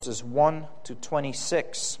verses 1 to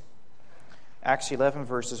 26. Acts 11,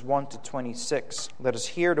 verses 1 to 26. Let us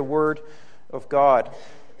hear the word of God.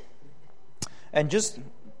 And just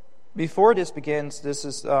before this begins, this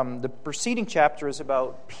is the preceding chapter is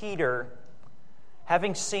about Peter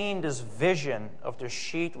having seen this vision of the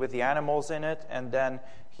sheet with the animals in it, and then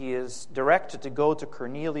he is directed to go to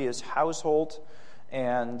Cornelius' household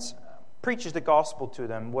and preaches the gospel to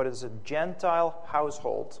them, what is a Gentile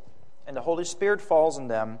household. And the Holy Spirit falls on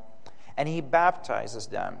them, and he baptizes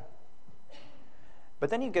them. But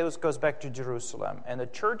then he goes back to Jerusalem, and the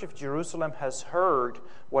church of Jerusalem has heard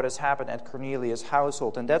what has happened at Cornelius'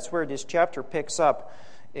 household, and that's where this chapter picks up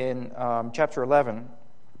in chapter 11.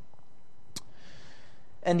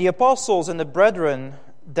 And the apostles and the brethren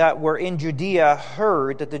that were in Judea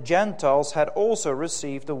heard that the Gentiles had also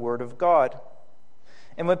received the word of God.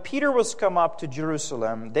 And when Peter was come up to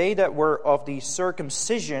Jerusalem, they that were of the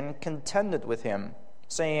circumcision contended with him,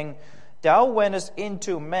 saying, Thou wentest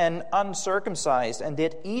into men uncircumcised, and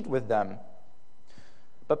did eat with them.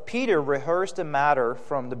 But Peter rehearsed the matter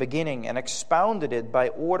from the beginning, and expounded it by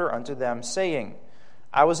order unto them, saying,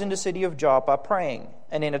 I was in the city of Joppa praying,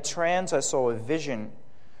 and in a trance I saw a vision.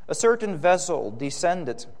 A certain vessel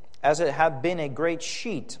descended, as it had been a great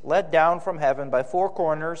sheet, let down from heaven by four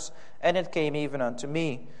corners, and it came even unto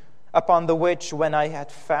me. Upon the which, when I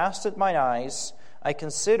had fastened mine eyes, I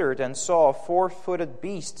considered and saw four-footed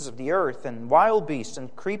beasts of the earth, and wild beasts,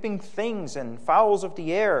 and creeping things, and fowls of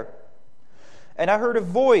the air. And I heard a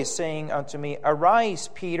voice saying unto me, Arise,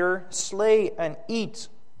 Peter, slay and eat.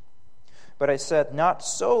 But I said, Not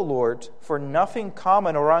so, Lord, for nothing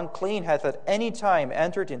common or unclean hath at any time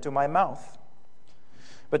entered into my mouth.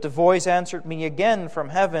 But the voice answered me again from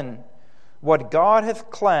heaven, What God hath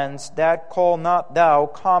cleansed, that call not thou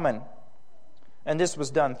common. And this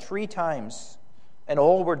was done 3 times, and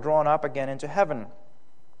all were drawn up again into heaven.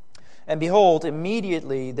 And behold,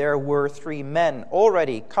 immediately there were 3 men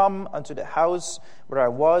already come unto the house where I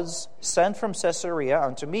was, sent from Caesarea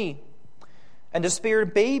unto me. And the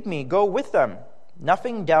Spirit bade me go with them,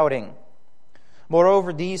 nothing doubting.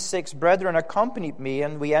 Moreover, these 6 brethren accompanied me,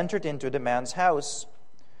 and we entered into the man's house.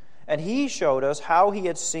 And he showed us how he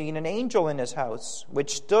had seen an angel in his house,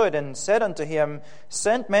 which stood and said unto him,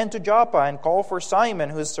 Send men to Joppa, and call for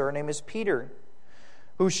Simon, whose surname is Peter,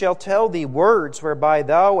 who shall tell thee words whereby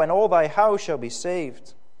thou and all thy house shall be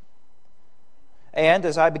saved. And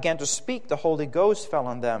as I began to speak, the Holy Ghost fell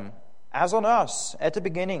on them, as on us at the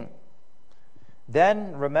beginning.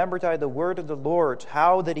 Then remembered I the word of the Lord,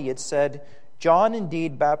 how that he had said, John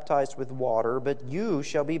indeed baptized with water, but you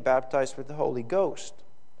shall be baptized with the Holy Ghost.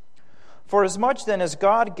 For as much then as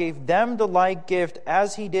God gave them the like gift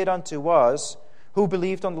as he did unto us, who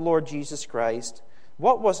believed on the Lord Jesus Christ,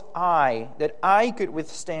 what was I that I could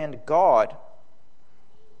withstand God?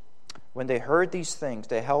 When they heard these things,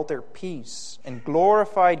 they held their peace and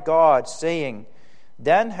glorified God, saying,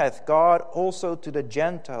 Then hath God also to the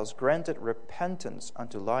Gentiles granted repentance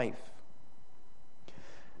unto life.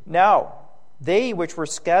 Now, they which were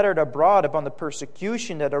scattered abroad upon the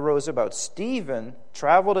persecution that arose about Stephen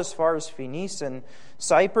traveled as far as Phoenice and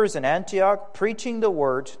Cyprus and Antioch, preaching the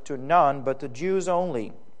word to none but to Jews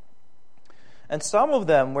only. And some of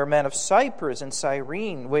them were men of Cyprus and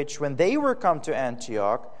Cyrene, which, when they were come to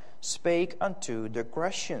Antioch, spake unto the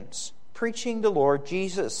Grecians, preaching the Lord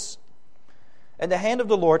Jesus. And the hand of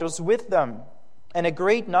the Lord was with them, and a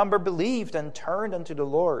great number believed and turned unto the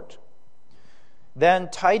Lord. Then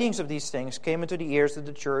tidings of these things came into the ears of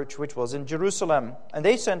the church which was in Jerusalem, and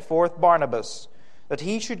they sent forth Barnabas, that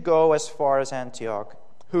he should go as far as Antioch,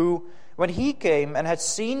 who, when he came and had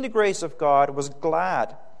seen the grace of God, was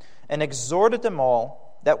glad, and exhorted them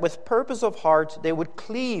all, that with purpose of heart they would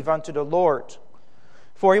cleave unto the Lord.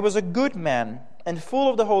 For he was a good man, and full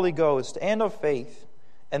of the Holy Ghost and of faith,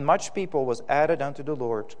 and much people was added unto the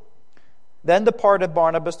Lord. Then departed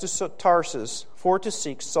Barnabas to Tarsus for to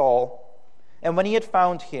seek Saul. And when he had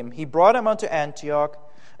found him, he brought him unto Antioch.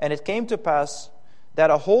 And it came to pass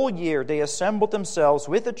that a whole year they assembled themselves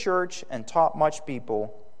with the church and taught much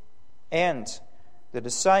people. And the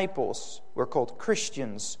disciples were called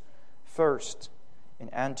Christians first in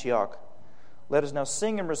Antioch. Let us now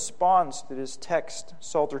sing in response to this text,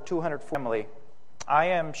 Psalter 204. Family, I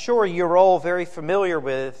am sure you're all very familiar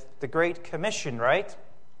with the Great Commission, right?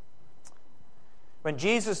 When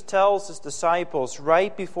Jesus tells his disciples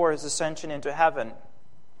right before his ascension into heaven,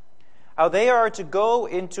 how they are to go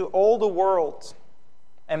into all the world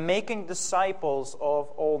and making disciples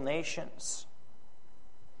of all nations.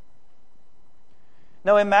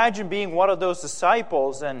 Now imagine being one of those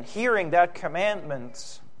disciples and hearing that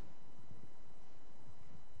commandment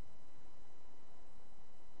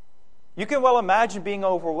You can well imagine being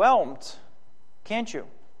overwhelmed, can't you?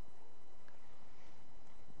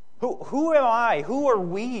 Who am I? Who are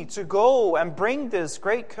we to go and bring this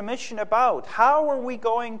great commission about? How are we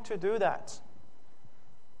going to do that?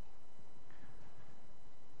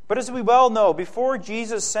 But as we well know, before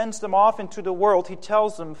Jesus sends them off into the world, he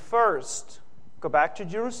tells them first, go back to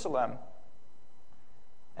Jerusalem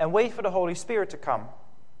and wait for the Holy Spirit to come.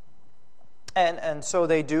 And so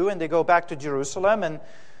they do, and they go back to Jerusalem. And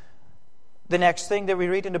the next thing that we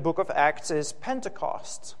read in the book of Acts is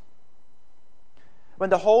Pentecost, when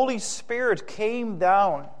the Holy Spirit came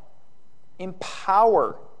down in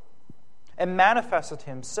power and manifested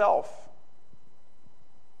himself.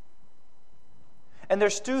 And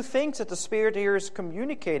there's two things that the Spirit here is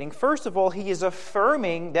communicating. First of all, he is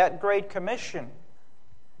affirming that great commission.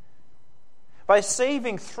 By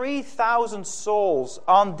saving 3,000 souls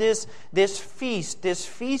on this feast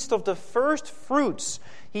of the first fruits,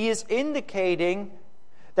 he is indicating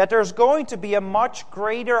that there's going to be a much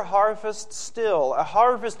greater harvest still, a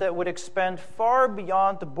harvest that would expand far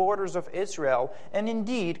beyond the borders of Israel and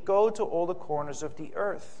indeed go to all the corners of the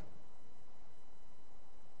earth.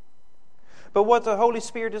 But what the Holy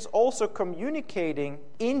Spirit is also communicating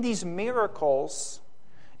in these miracles,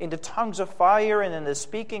 in the tongues of fire and in the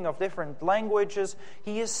speaking of different languages,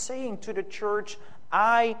 he is saying to the church,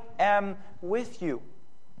 I am with you.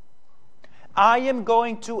 I am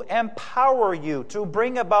going to empower you to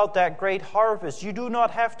bring about that great harvest. You do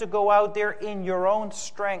not have to go out there in your own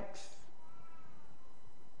strength.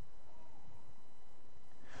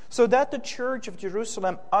 So that the church of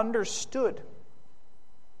Jerusalem understood.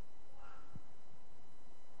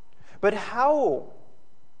 But how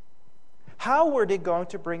were they going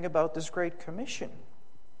to bring about this great commission?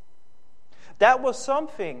 That was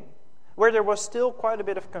something where there was still quite a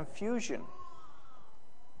bit of confusion.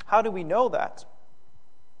 How do we know that?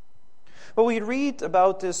 Well, we read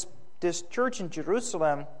about this church in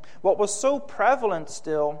Jerusalem. What was so prevalent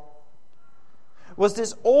still was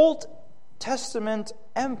this Old Testament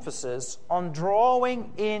emphasis on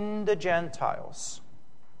drawing in the Gentiles.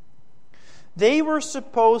 They were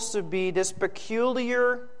supposed to be this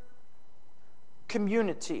peculiar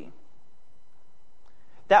community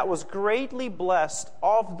that was greatly blessed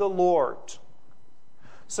of the Lord,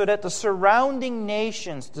 so that the surrounding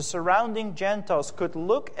nations, the surrounding Gentiles, could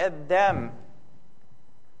look at them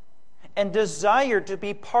and desire to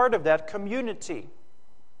be part of that community,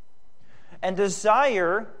 and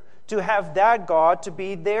desire to have that God to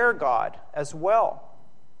be their God as well.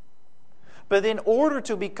 But in order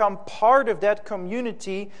to become part of that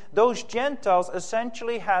community, those Gentiles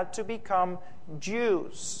essentially had to become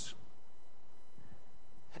Jews.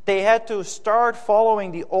 They had to start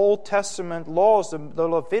following the Old Testament laws, the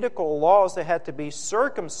Levitical laws. They had to be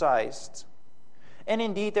circumcised. And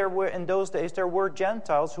indeed, in those days, there were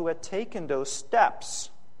Gentiles who had taken those steps.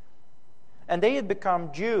 And they had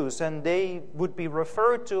become Jews, and they would be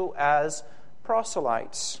referred to as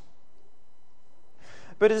proselytes.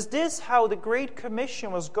 But is this how the Great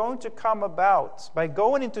Commission was going to come about? By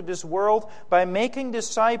going into this world, by making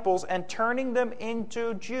disciples and turning them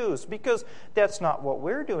into Jews? Because that's not what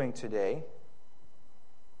we're doing today.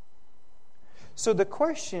 So the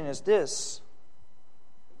question is this: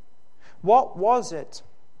 what was it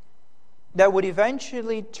that would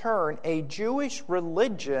eventually turn a Jewish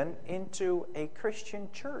religion into a Christian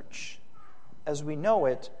church as we know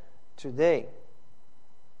it today?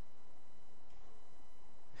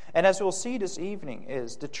 And as we'll see this evening,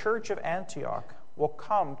 is the church of Antioch will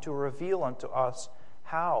come to reveal unto us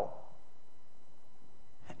how.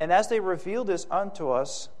 And as they reveal this unto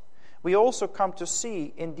us, we also come to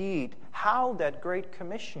see, indeed, how that great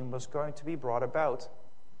commission was going to be brought about.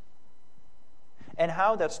 And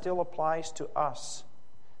how that still applies to us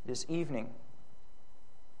this evening.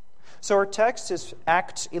 So our text is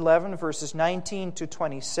Acts 11, verses 19 to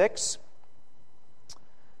 26.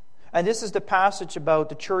 And this is the passage about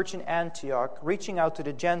the church in Antioch reaching out to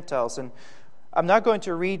the Gentiles. And I'm not going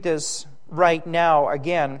to read this right now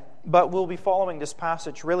again, but we'll be following this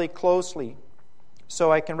passage really closely. So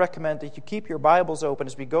I can recommend that you keep your Bibles open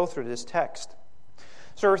as we go through this text.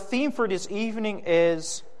 So our theme for this evening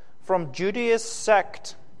is from Judaist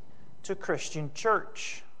sect to Christian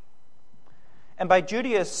church. And by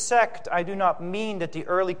Judaist sect, I do not mean that the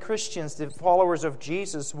early Christians, the followers of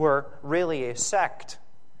Jesus, were really a sect.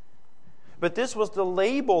 But this was the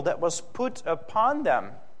label that was put upon them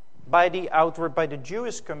by the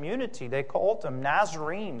Jewish community. They called them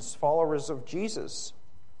Nazarenes, followers of Jesus.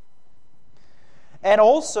 And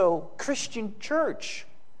also, Christian church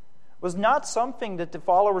was not something that the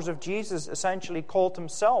followers of Jesus essentially called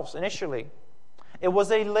themselves initially. It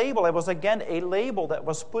was a label. It was again a label that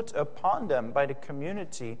was put upon them by the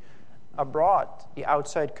community abroad, the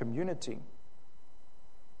outside community.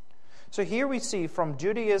 So here we see from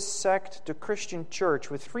Judaism sect to Christian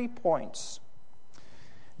church with 3 points.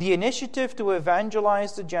 The initiative to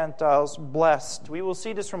evangelize the Gentiles, blessed. We will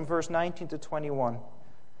see this from verse 19 to 21.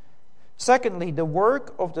 Secondly, the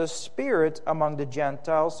work of the Spirit among the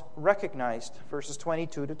Gentiles, recognized, verses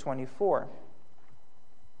 22 to 24.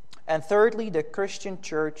 And thirdly, the Christian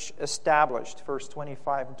church established, verse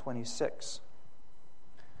 25 and 26.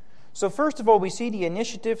 So first of all, we see the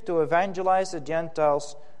initiative to evangelize the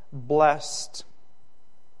Gentiles, blessed.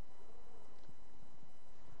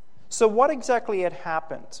 So what exactly had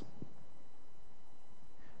happened?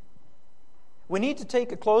 We need to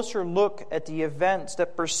take a closer look at the events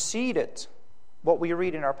that preceded what we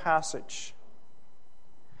read in our passage.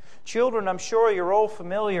 Children, I'm sure you're all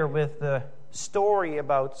familiar with the story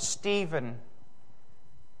about Stephen,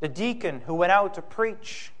 the deacon who went out to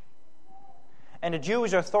preach. And the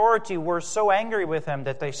Jewish authority were so angry with him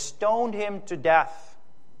that they stoned him to death.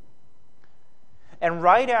 And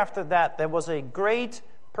right after that, there was a great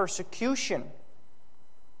persecution.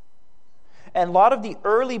 And a lot of the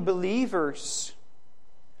early believers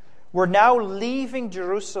were now leaving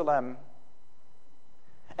Jerusalem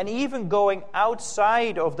and even going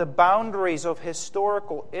outside of the boundaries of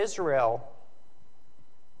historical Israel.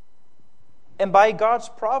 And by God's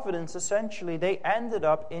providence, essentially, they ended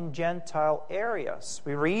up in Gentile areas.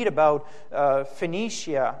 We read about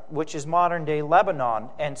Phoenicia, which is modern-day Lebanon,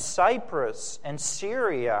 and Cyprus, and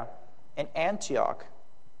Syria, and Antioch.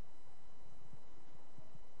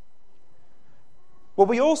 What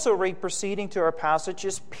we also read preceding to our passage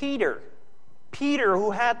is Peter. Peter,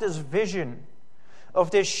 who had this vision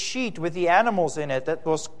of this sheet with the animals in it that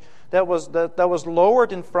was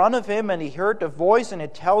lowered in front of him, and he heard the voice, and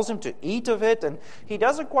it tells him to eat of it, and he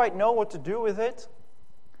doesn't quite know what to do with it.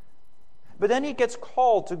 But then he gets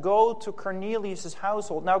called to go to Cornelius'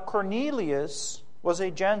 household. Now, Cornelius was a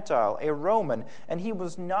Gentile, a Roman, and he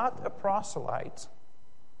was not a proselyte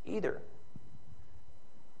either.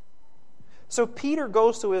 So Peter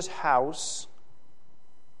goes to his house,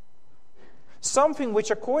 something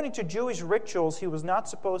which, according to Jewish rituals, he was not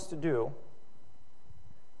supposed to do.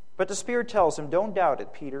 But the Spirit tells him, don't doubt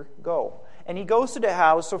it, Peter, go. And he goes to the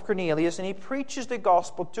house of Cornelius, and he preaches the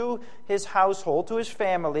gospel to his household, to his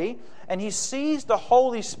family, and he sees the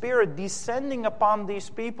Holy Spirit descending upon these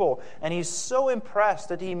people, and he's so impressed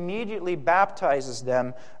that he immediately baptizes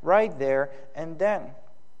them right there and then.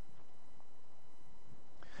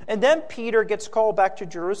 And then Peter gets called back to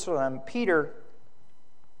Jerusalem. Peter,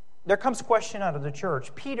 there comes a question out of the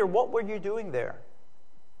church. Peter, what were you doing there?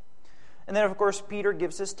 And then, of course, Peter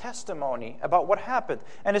gives his testimony about what happened.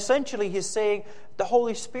 And essentially, he's saying, the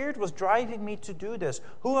Holy Spirit was driving me to do this.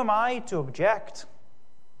 Who am I to object?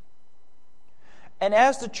 And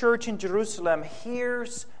as the church in Jerusalem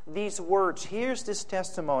hears these words, hears this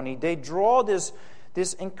testimony, they draw this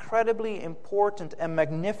incredibly important and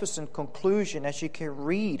magnificent conclusion, as you can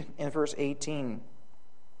read in verse 18.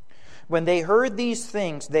 When they heard these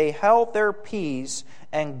things, they held their peace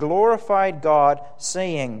and glorified God,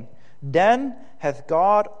 saying, Then hath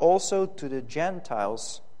God also to the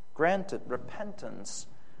Gentiles granted repentance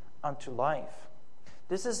unto life.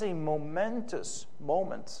 This is a momentous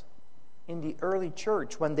moment in the early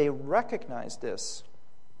church when they recognize this.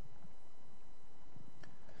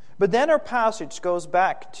 But then our passage goes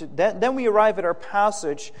back to, then we arrive at our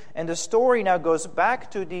passage, and the story now goes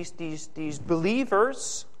back to these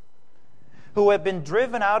believers who have been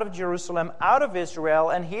driven out of Jerusalem, out of Israel,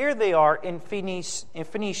 and here they are in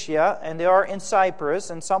Phoenicia, and they are in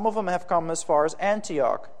Cyprus, and some of them have come as far as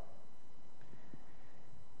Antioch.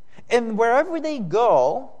 And wherever they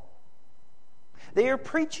go, they are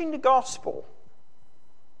preaching the gospel.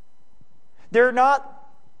 They're not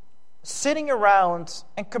sitting around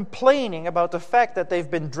and complaining about the fact that they've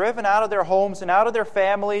been driven out of their homes and out of their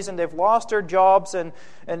families, and they've lost their jobs and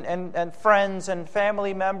friends and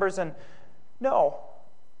family members. And no.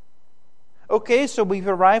 Okay, so we've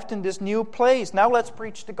arrived in this new place. Now let's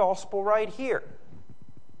preach the gospel right here.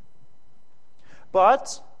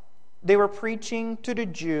 But they were preaching to the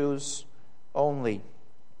Jews only,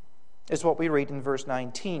 is what we read in verse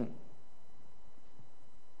 19.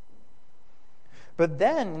 But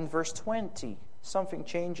then in verse 20, something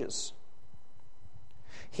changes.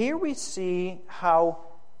 Here we see how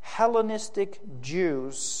Hellenistic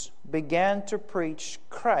Jews began to preach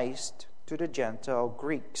Christ to the Gentile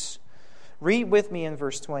Greeks. Read with me in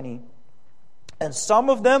verse 20. And some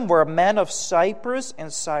of them were men of Cyprus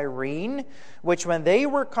and Cyrene, which when they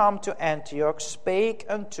were come to Antioch spake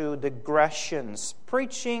unto the Grecians,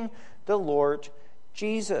 preaching the Lord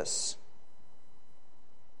Jesus.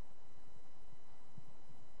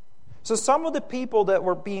 So some of the people that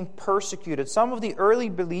were being persecuted, some of the early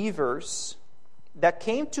believers that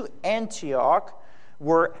came to Antioch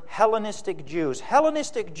were Hellenistic Jews.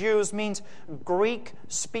 Hellenistic Jews means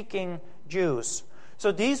Greek-speaking Jews.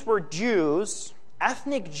 So these were Jews,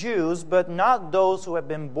 ethnic Jews, but not those who had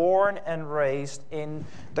been born and raised in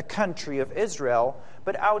the country of Israel,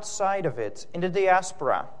 but outside of it, in the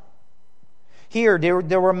diaspora. Here,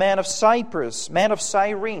 there were men of Cyprus, men of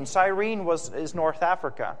Cyrene. Cyrene is North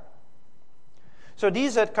Africa. So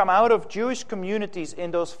these had come out of Jewish communities in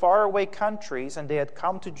those faraway countries, and they had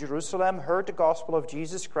come to Jerusalem, heard the gospel of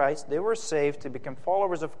Jesus Christ. They were saved to become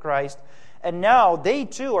followers of Christ. And now they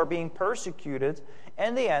too are being persecuted,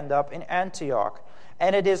 and they end up in Antioch.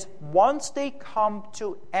 And it is once they come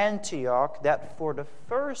to Antioch that for the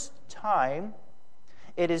first time,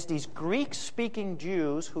 it is these Greek-speaking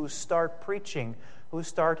Jews who start preaching, who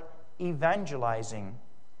start evangelizing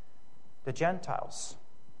the Gentiles.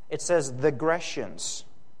 It says the Grecians,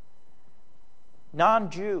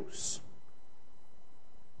 non-Jews.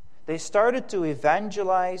 They started to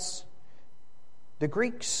evangelize the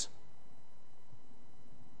Greeks.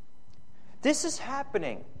 This is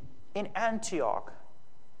happening in Antioch,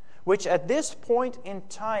 which at this point in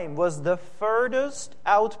time was the furthest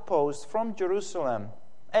outpost from Jerusalem,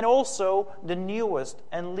 and also the newest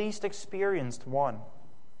and least experienced one.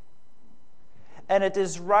 And it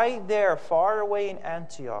is right there, far away in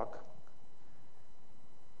Antioch,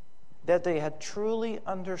 that they had truly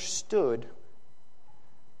understood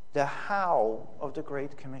the how of the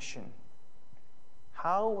Great Commission.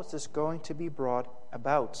 How was this going to be brought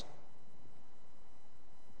about?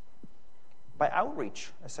 By outreach,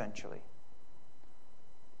 essentially.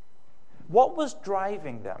 What was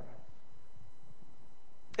driving them?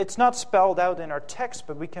 It's not spelled out in our text,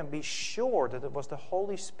 but we can be sure that it was the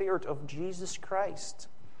Holy Spirit of Jesus Christ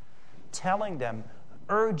telling them,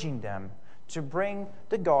 urging them to bring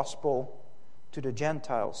the gospel to the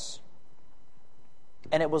Gentiles.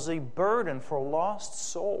 And it was a burden for lost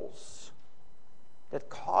souls that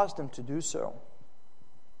caused them to do so.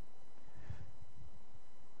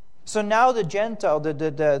 So now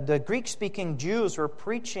the Greek-speaking Jews were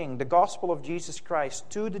preaching the gospel of Jesus Christ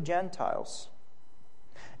to the Gentiles.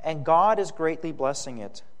 And God is greatly blessing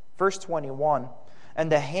it. Verse 21,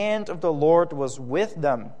 and the hand of the Lord was with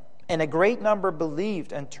them, and a great number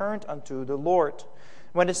believed and turned unto the Lord.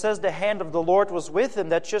 When it says the hand of the Lord was with them,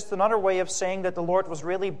 that's just another way of saying that the Lord was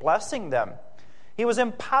really blessing them. He was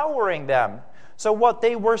empowering them. So what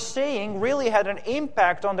they were saying really had an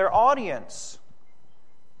impact on their audience.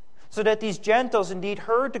 So that these Gentiles indeed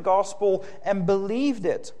heard the gospel and believed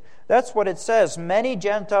it. That's what it says. Many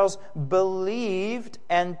Gentiles believed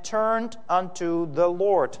and turned unto the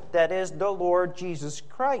Lord. That is, the Lord Jesus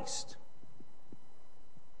Christ.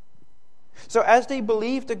 So as they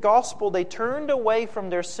believed the gospel, they turned away from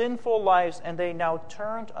their sinful lives and they now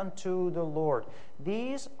turned unto the Lord.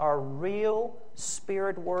 These are real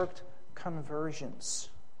Spirit-worked conversions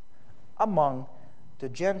among the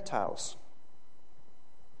Gentiles.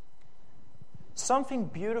 Something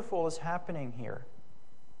beautiful is happening here.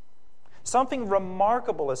 Something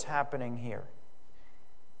remarkable is happening here.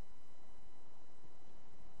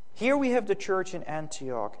 Here we have the church in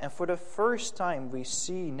Antioch, and for the first time we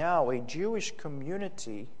see now a Jewish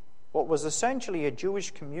community, what was essentially a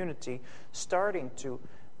Jewish community, starting to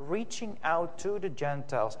reaching out to the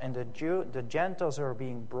Gentiles, and the Gentiles are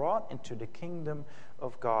being brought into the kingdom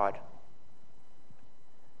of God.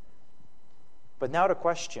 But now the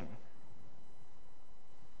question: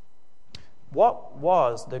 what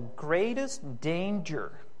was the greatest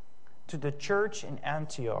danger to the church in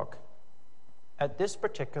Antioch at this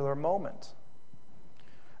particular moment?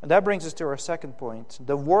 And that brings us to our second point: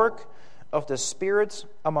 the work of the Spirit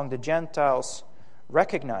among the Gentiles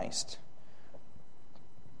recognized.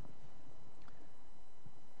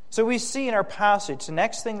 So we see in our passage, the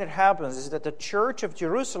next thing that happens is that the church of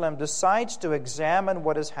Jerusalem decides to examine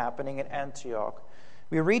what is happening at Antioch.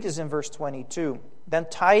 We read this in verse 22. Then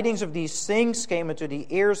tidings of these things came into the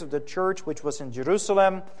ears of the church which was in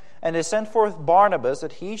Jerusalem, and they sent forth Barnabas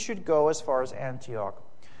that he should go as far as Antioch.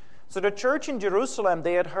 So the church in Jerusalem,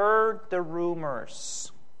 they had heard the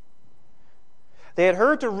rumors. They had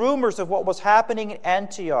heard the rumors of what was happening in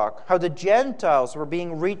Antioch, how the Gentiles were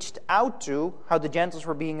being reached out to, how the Gentiles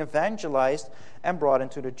were being evangelized and brought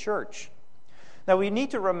into the church. Now we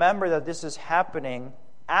need to remember that this is happening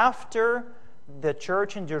after the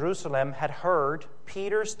church in Jerusalem had heard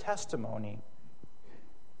Peter's testimony.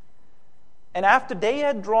 And after they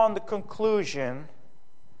had drawn the conclusion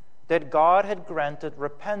that God had granted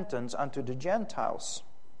repentance unto the Gentiles.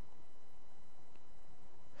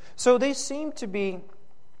 So they seemed to be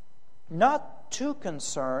not too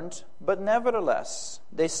concerned, but nevertheless,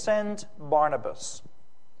 they send Barnabas.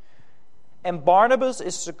 And Barnabas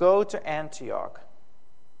is to go to Antioch.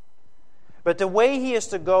 But the way he is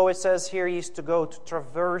to go, it says here, he is to go to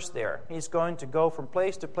traverse there. He's going to go from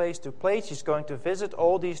place to place to place. He's going to visit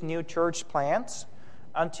all these new church plants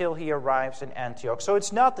until he arrives in Antioch. So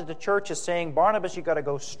it's not that the church is saying, Barnabas, you've got to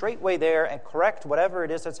go straightway there and correct whatever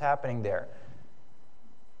it is that's happening there.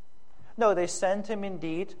 No, they sent him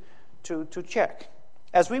indeed to check.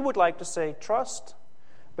 As we would like to say, trust,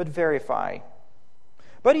 but verify.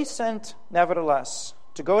 But he sent, nevertheless,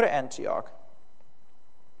 to go to Antioch.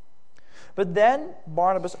 But then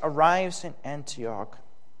Barnabas arrives in Antioch.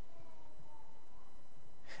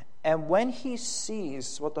 And when he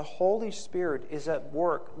sees what the Holy Spirit is at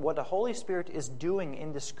work, what the Holy Spirit is doing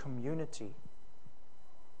in this community,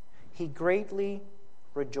 he greatly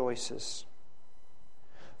rejoices.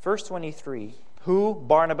 Verse 23, who,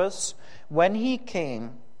 Barnabas, when he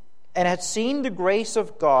came and had seen the grace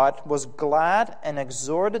of God, was glad and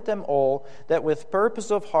exhorted them all that with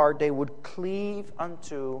purpose of heart they would cleave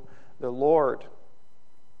unto the Lord.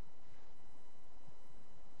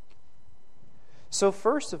 So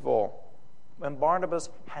first of all, when Barnabas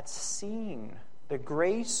had seen the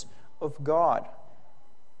grace of God,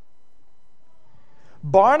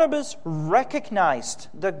 Barnabas recognized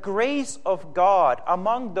the grace of God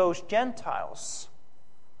among those Gentiles.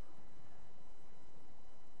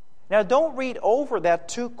 Now, don't read over that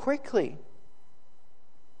too quickly.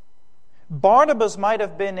 Barnabas might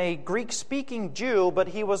have been a Greek-speaking Jew, but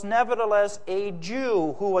he was nevertheless a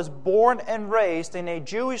Jew who was born and raised in a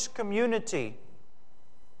Jewish community.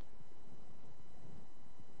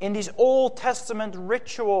 In these Old Testament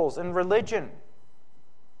rituals and religion.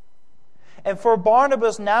 And for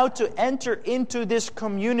Barnabas now to enter into this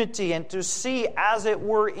community and to see, as it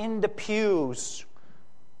were, in the pews,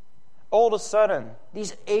 all of a sudden,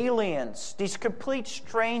 these aliens, these complete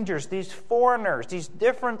strangers, these foreigners, these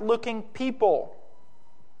different-looking people,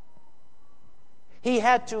 he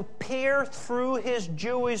had to peer through his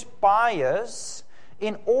Jewish bias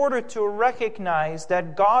in order to recognize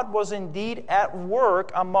that God was indeed at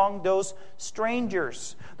work among those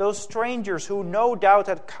strangers who no doubt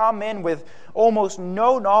had come in with almost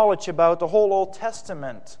no knowledge about the whole Old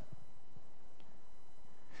Testament,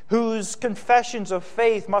 whose confessions of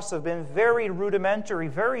faith must have been very rudimentary,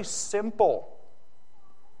 very simple.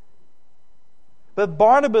 But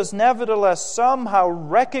Barnabas nevertheless somehow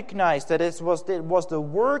recognized that it was the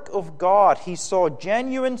work of God. He saw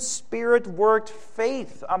genuine Spirit-worked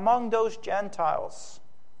faith among those Gentiles.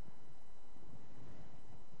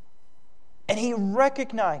 And he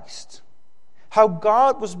recognized how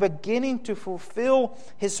God was beginning to fulfill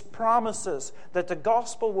His promises that the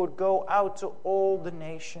gospel would go out to all the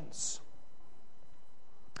nations.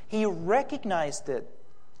 He recognized it.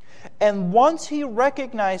 And once he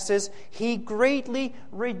recognizes, he greatly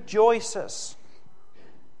rejoices.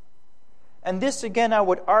 And this, again, I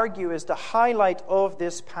would argue, is the highlight of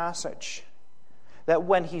this passage. That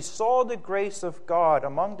when he saw the grace of God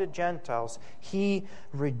among the Gentiles, he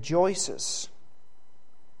rejoices.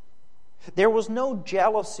 There was no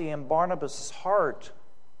jealousy in Barnabas' heart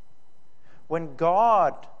when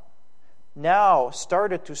God now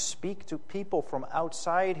started to speak to people from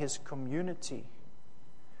outside his community.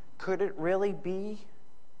 Could it really be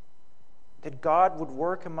that God would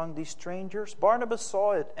work among these strangers? Barnabas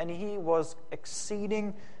saw it, and he was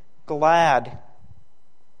exceeding glad.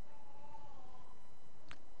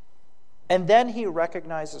 And then he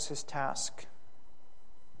recognizes his task.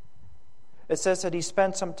 It says that he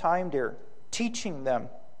spent some time there, teaching them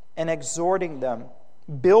and exhorting them,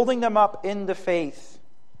 building them up in the faith.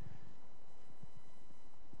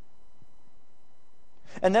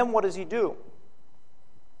 And then what does he do?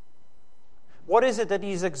 What is it that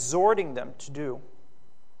he's exhorting them to do?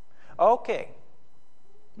 Okay,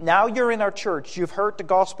 now you're in our church. You've heard the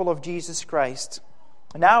gospel of Jesus Christ.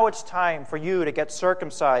 Now it's time for you to get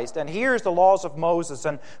circumcised. And here's the laws of Moses.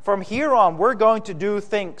 And from here on, we're going to do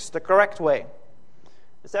things the correct way.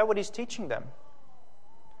 Is that what he's teaching them?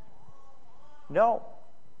 No.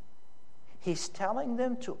 He's telling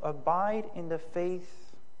them to abide in the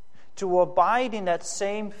faith, to abide in that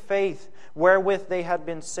same faith wherewith they had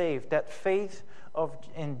been saved, that faith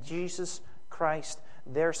in Jesus Christ,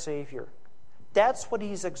 their Savior. That's what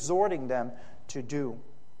he's exhorting them to do.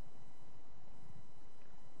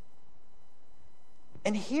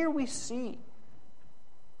 And here we see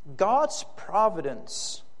God's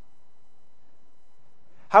providence.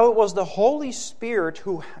 How it was the Holy Spirit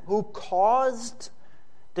who caused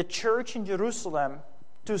the church in Jerusalem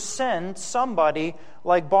to send somebody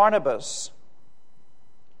like Barnabas.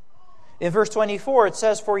 In verse 24 it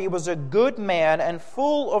says, "For he was a good man and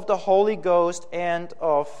full of the Holy Ghost and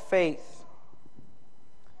of faith."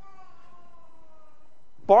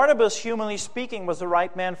 Barnabas, humanly speaking, was the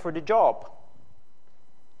right man for the job.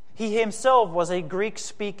 He himself was a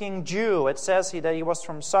Greek-speaking Jew. It says that he was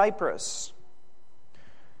from Cyprus.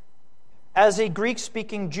 As a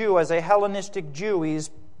Greek-speaking Jew, as a Hellenistic Jew,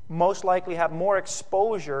 he's most likely had more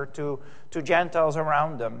exposure to Gentiles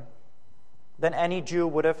around him than any Jew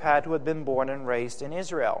would have had who had been born and raised in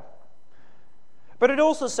Israel. But it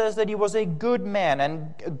also says that he was a good man,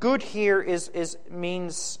 and good here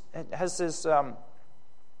means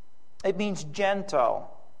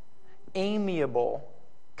gentle, amiable,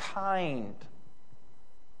 kind,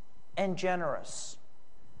 and generous.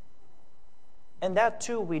 And that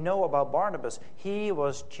too we know about Barnabas. He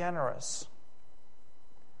was generous.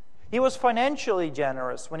 He was financially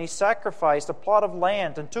generous when he sacrificed a plot of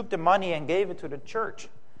land and took the money and gave it to the church.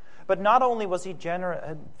 But not only was he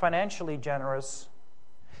financially generous,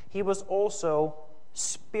 he was also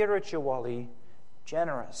spiritually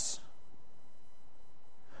generous.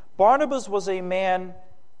 Barnabas was a man,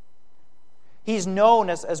 he's known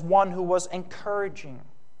as one who was encouraging.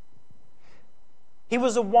 He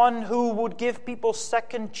was the one who would give people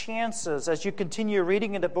second chances. As you continue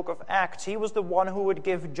reading in the book of Acts, he was the one who would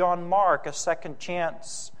give John Mark a second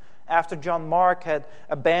chance after John Mark had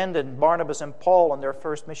abandoned Barnabas and Paul on their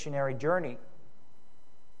first missionary journey.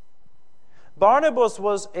 Barnabas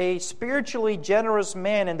was a spiritually generous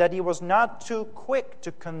man in that he was not too quick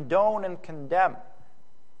to condone and condemn.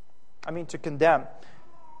 To condemn.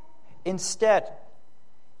 Instead,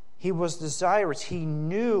 he was desirous. He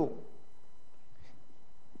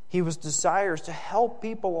was desirous to help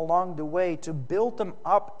people along the way, to build them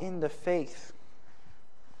up in the faith.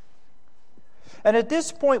 And at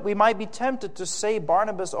this point, we might be tempted to say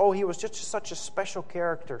Barnabas, he was just such a special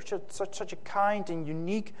character, such a kind and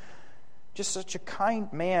unique, just such a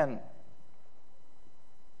kind man.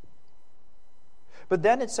 But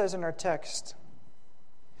then it says in our text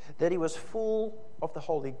that he was full of the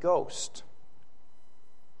Holy Ghost.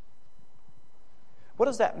 What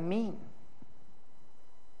does that mean?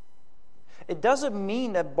 It doesn't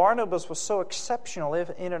mean that Barnabas was so exceptional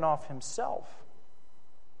in and of himself.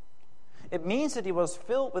 It means that he was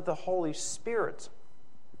filled with the Holy Spirit.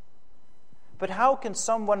 But how can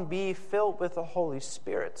someone be filled with the Holy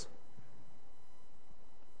Spirit?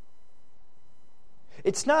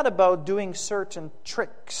 It's not about doing certain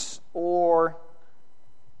tricks or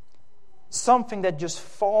something that just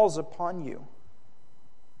falls upon you.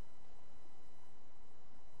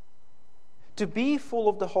 To be full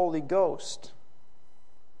of the Holy Ghost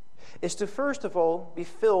is to, first of all, be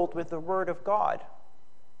filled with the Word of God.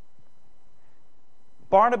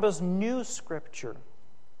 Barnabas knew Scripture,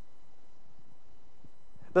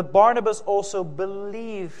 but Barnabas also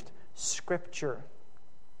believed Scripture.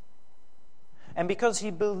 And because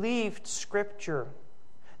he believed Scripture,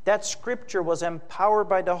 that Scripture was empowered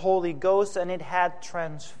by the Holy Ghost and it had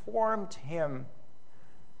transformed him,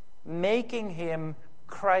 making him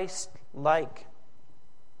Christ-like.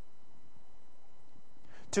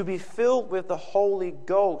 To be filled with the Holy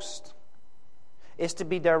Ghost is to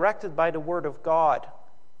be directed by the Word of God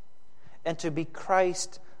and to be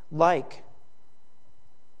Christ-like.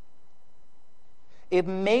 It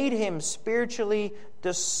made him spiritually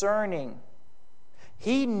discerning.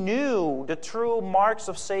 He knew the true marks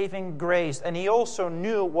of saving grace, and he also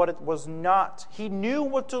knew what it was not. He knew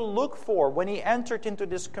what to look for when he entered into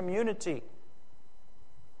this community.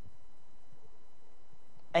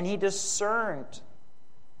 And he discerned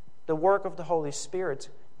the work of the Holy Spirit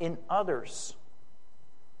in others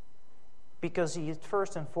because he had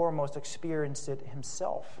first and foremost experienced it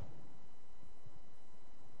himself.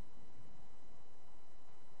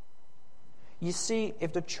 You see,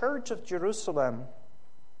 if the church of Jerusalem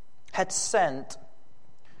had sent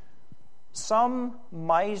some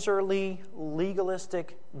miserly,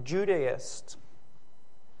 legalistic Judaist,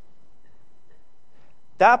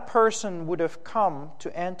 that person would have come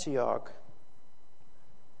to Antioch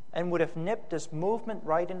and would have nipped this movement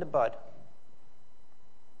right in the bud.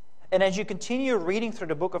 And as you continue reading through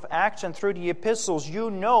the book of Acts and through the epistles, you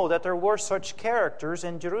know that there were such characters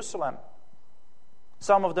in Jerusalem.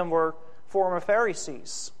 Some of them were former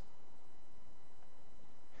Pharisees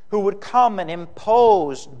who would come and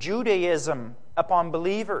impose Judaism upon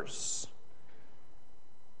believers.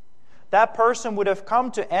 That person would have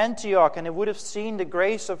come to Antioch and it would have seen the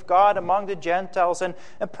grace of God among the Gentiles and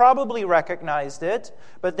probably recognized it.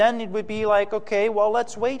 But then it would be like, okay, well,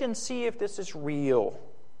 let's wait and see if this is real.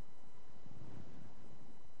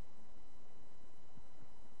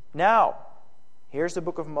 Now, here's the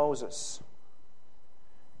book of Moses.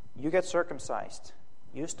 You get circumcised.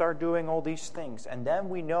 You start doing all these things. And then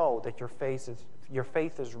we know that your faith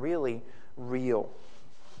is really real.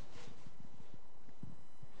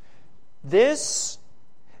 This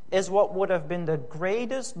is what would have been the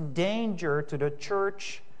greatest danger to the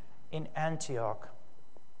church in Antioch.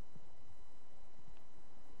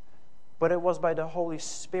 But it was by the Holy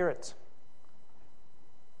Spirit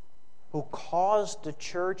who caused the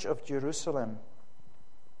church of Jerusalem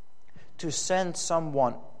to send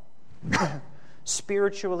someone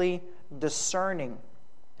spiritually discerning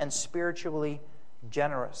and spiritually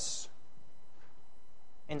generous,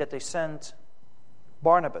 in that they sent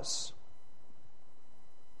Barnabas.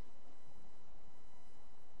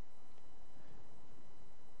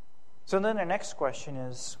 So then the next question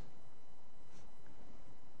is,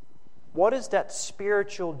 what is that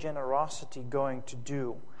spiritual generosity going to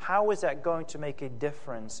do? How is that going to make a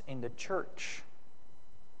difference in the church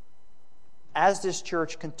as this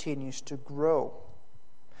church continues to grow?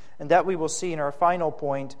 And that we will see in our final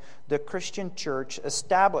point, the Christian church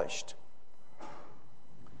established.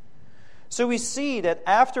 So we see that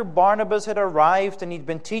after Barnabas had arrived and he'd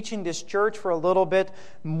been teaching this church for a little bit,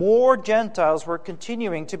 more Gentiles were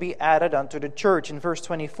continuing to be added unto the church. In verse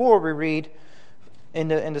 24 we read, in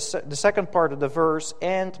the second part of the verse,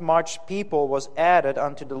 and much people was added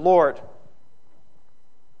unto the Lord.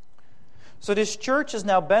 So this church has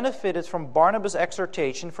now benefited from Barnabas'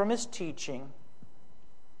 exhortation, from his teaching.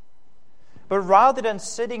 But rather than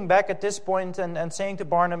sitting back at this point and saying to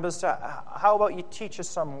Barnabas, how about you teach us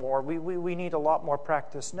some more? We need a lot more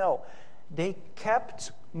practice. No, they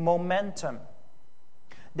kept momentum.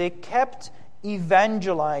 They kept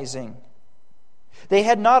evangelizing. They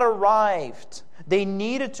had not arrived. They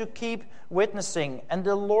needed to keep witnessing. And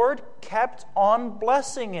the Lord kept on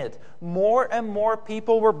blessing it. More and more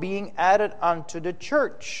people were being added unto the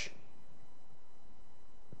church.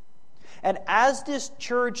 And as this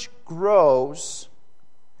church grows,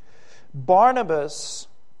 Barnabas,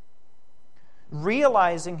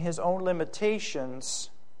 realizing his own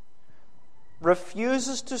limitations,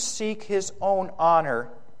 refuses to seek his own honor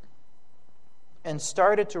and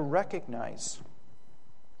started to recognize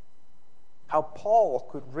how Paul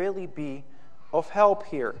could really be of help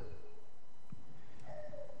here.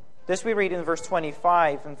 This we read in verse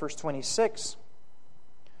 25 and verse 26.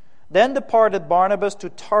 Then departed Barnabas to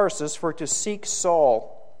Tarsus for to seek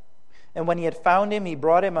Saul. And when he had found him, he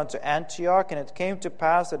brought him unto Antioch. And it came to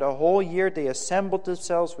pass that a whole year they assembled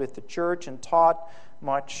themselves with the church and taught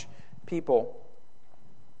much people.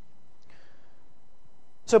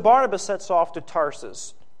 So Barnabas sets off to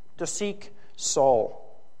Tarsus to seek Saul.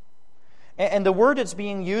 And the word that's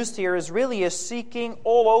being used here is really a seeking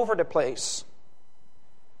all over the place.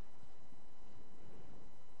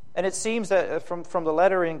 And it seems that from the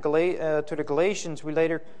letter to the Galatians, we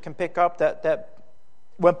later can pick up that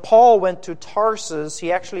when Paul went to Tarsus,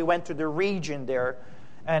 he actually went to the region there.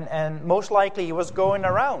 And most likely he was going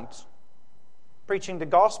around preaching the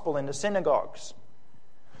gospel in the synagogues.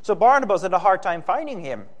 So Barnabas had a hard time finding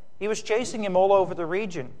him. He was chasing him all over the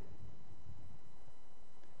region.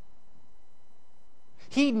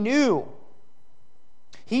 He knew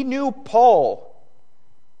Paul.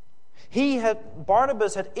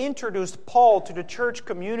 Barnabas had introduced Paul to the church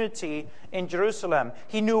community in Jerusalem.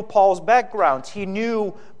 He knew Paul's background. He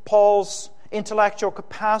knew Paul's intellectual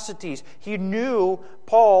capacities. He knew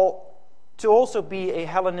Paul to also be a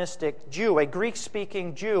Hellenistic Jew, a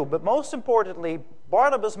Greek-speaking Jew. But most importantly,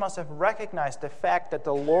 Barnabas must have recognized the fact that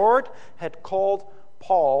the Lord had called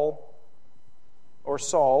Paul, or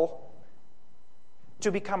Saul,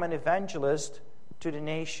 to become an evangelist to the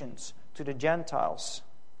nations, to the Gentiles.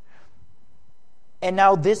 And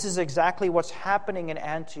now this is exactly what's happening in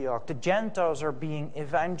Antioch. The Gentiles are being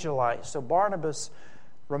evangelized. So Barnabas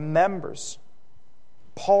remembers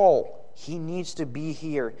Paul. He needs to be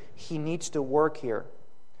here. He needs to work here.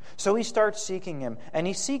 So he starts seeking him. And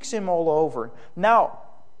he seeks him all over. Now,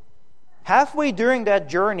 halfway during that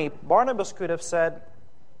journey, Barnabas could have said,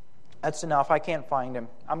 that's enough. I can't find him.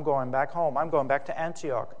 I'm going back home. I'm going back to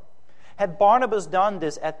Antioch. Had Barnabas done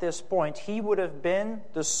this at this point, he would have been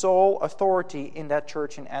the sole authority in that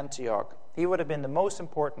church in Antioch. He would have been the most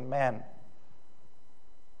important man.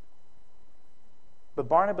 But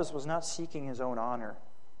Barnabas was not seeking his own honor.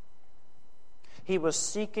 He was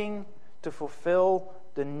seeking to fulfill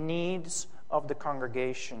the needs of the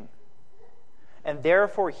congregation. and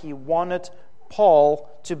therefore he wanted Paul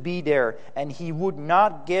to be there, and he would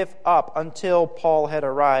not give up until Paul had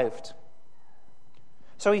arrived.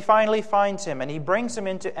 So he finally finds him, and he brings him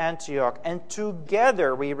into Antioch, and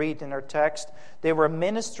together, we read in our text, they were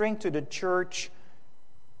ministering to the church,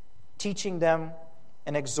 teaching them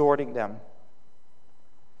and exhorting them.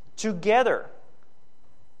 Together.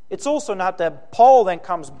 It's also not that Paul then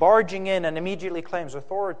comes barging in and immediately claims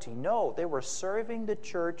authority. No, they were serving the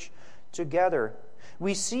church together.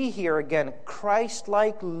 We see here again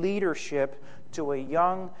Christ-like leadership to a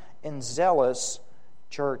young and zealous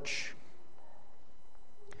church.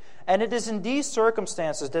 And it is in these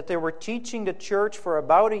circumstances that they were teaching the church for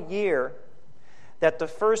about a year that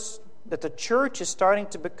the church is starting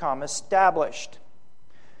to become established.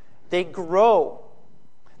 They grow.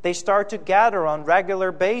 They start to gather on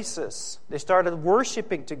regular basis. They started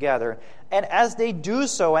worshiping together. And as they do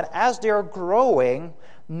so, and as they're growing,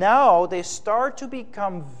 now they start to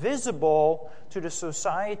become visible to the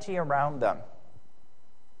society around them.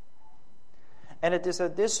 And it is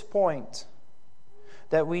at this point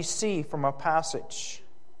that we see from a passage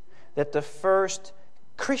that the first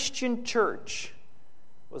Christian church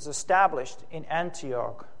was established in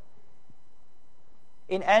Antioch.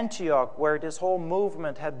 In Antioch, where this whole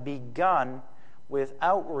movement had begun with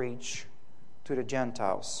outreach to the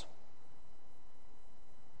Gentiles.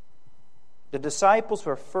 The disciples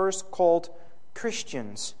were first called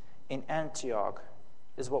Christians in Antioch,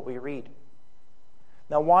 is what we read.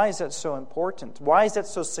 Now, why is that so important? Why is that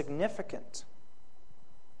so significant?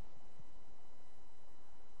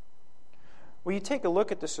 Well, you take a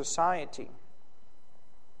look at the society.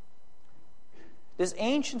 This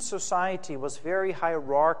ancient society was very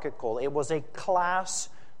hierarchical. It was a class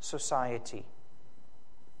society.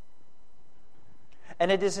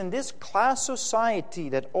 And it is in this class society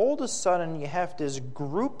that all of a sudden you have this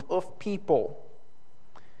group of people.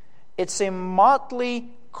 It's a motley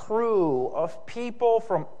crew of people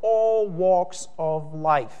from all walks of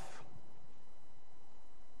life.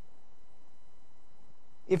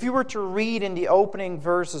 If you were to read in the opening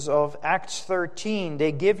verses of Acts 13,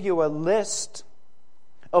 they give you a list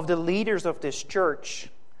of the leaders of this church.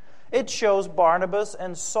 It shows Barnabas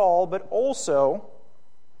and Saul, but also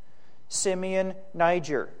Simeon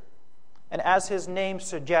Niger. And as his name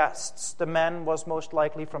suggests, the man was most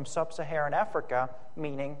likely from sub-Saharan Africa,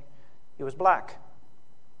 meaning he was black.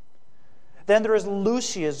 Then there is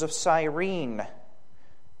Lucius of Cyrene.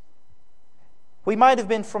 We might have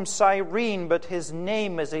been from Cyrene, but his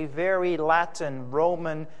name is a very Latin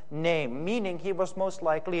Roman name, meaning he was most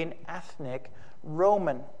likely an ethnic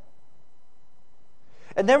Roman.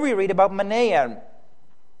 And then we read about Manaen.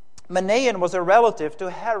 Manaen was a relative to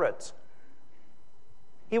Herod.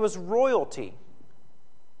 He was royalty.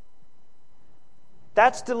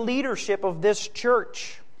 That's the leadership of this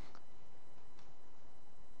church.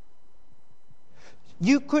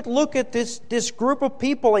 You could look at this group of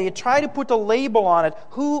people and you try to put a label on it.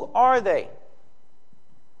 Who are they?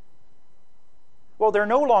 Well, they're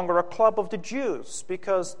no longer a club of the Jews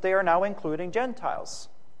because they are now including Gentiles.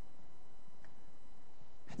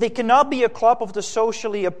 They cannot be a club of the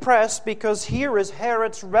socially oppressed because here is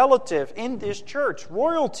Herod's relative in this church,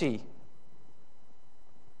 royalty.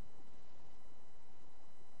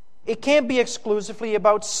 It can't be exclusively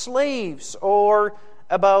about slaves or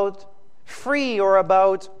about free or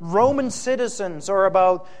about Roman citizens or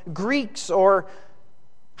about Greeks or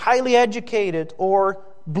highly educated or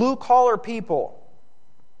blue-collar people.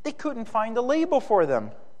 They couldn't find a label for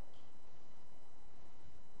them.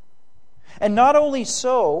 And not only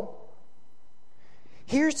so,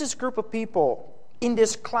 here's this group of people in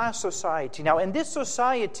this class society. Now, in this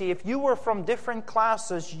society, if you were from different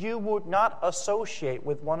classes, you would not associate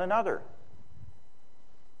with one another.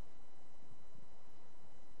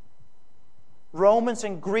 Romans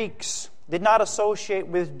and Greeks did not associate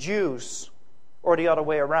with Jews or the other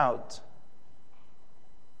way around.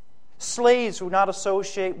 Slaves would not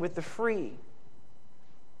associate with the free.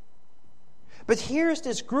 But here's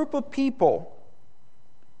this group of people,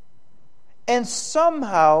 and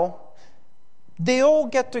somehow they all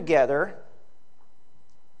get together,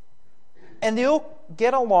 and they all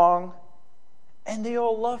get along, and they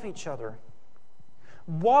all love each other.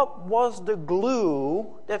 What was the glue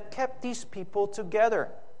that kept these people together?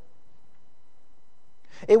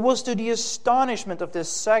 It was to the astonishment of this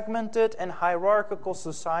segmented and hierarchical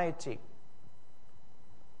society.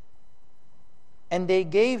 And they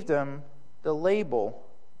gave them the label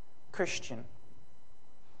Christian.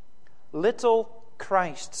 Little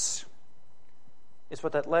Christs is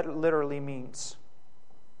what that literally means.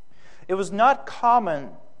 It was not common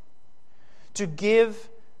to give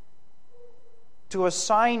to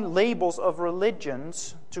assign labels of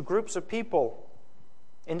religions to groups of people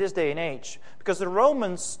in this day and age. Because the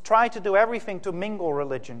Romans tried to do everything to mingle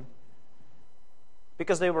religion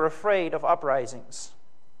because they were afraid of uprisings.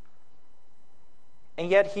 And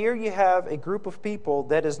yet here you have a group of people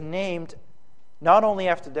that is named not only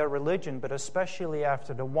after their religion, but especially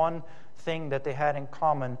after the one thing that they had in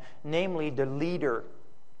common, namely the leader,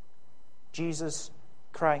 Jesus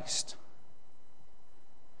Christ.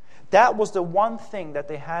 That was the one thing that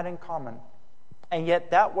they had in common. And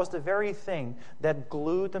yet that was the very thing that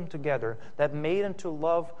glued them together, that made them to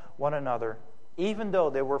love one another, even though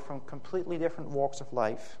they were from completely different walks of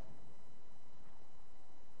life.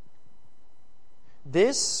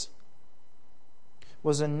 This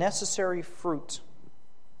was a necessary fruit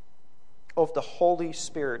of the Holy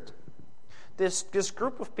Spirit. This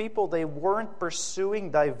group of people, they weren't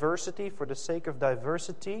pursuing diversity for the sake of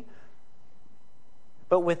diversity,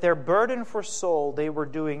 but with their burden for soul, they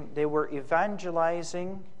were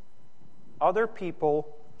evangelizing other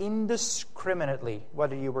people indiscriminately,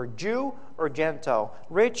 whether you were Jew or Gentile,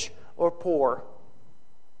 rich or poor,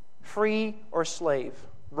 free or slave,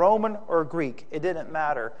 Roman or Greek. It didn't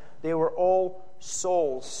matter. They were all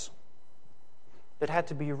souls that had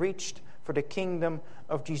to be reached for the kingdom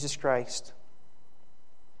of Jesus Christ.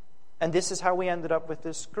 And this is how we ended up with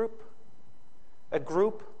this group. A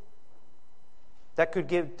group that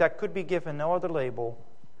could be given no other label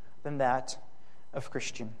than that of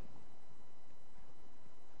Christian.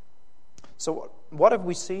 So what have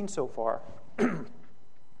we seen so far?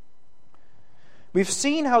 We've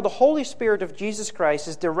seen how the Holy Spirit of Jesus Christ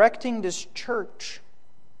is directing this church.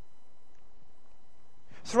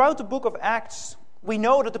 Throughout the book of Acts, we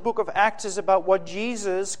know that the book of Acts is about what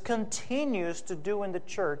Jesus continues to do in the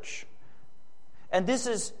church. And this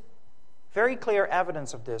is very clear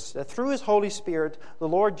evidence of this, that through His Holy Spirit, the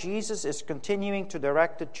Lord Jesus is continuing to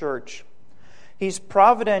direct the church. He's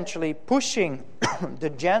providentially pushing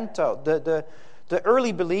the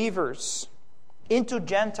early believers into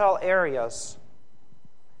Gentile areas.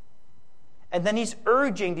 And then He's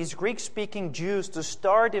urging these Greek-speaking Jews to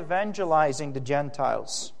start evangelizing the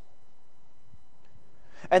Gentiles.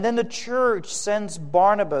 And then the church sends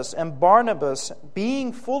Barnabas, and Barnabas,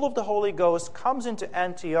 being full of the Holy Ghost, comes into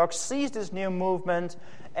Antioch, sees this new movement,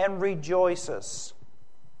 and rejoices,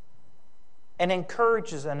 and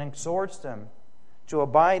encourages and exhorts them to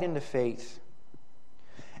abide in the faith.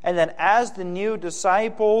 And then as the new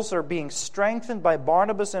disciples are being strengthened by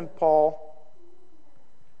Barnabas and Paul,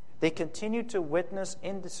 they continue to witness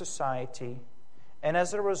in the society, and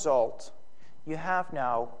as a result, you have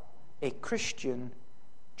now a Christian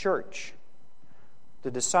church. The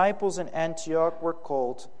disciples in Antioch were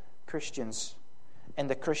called Christians, and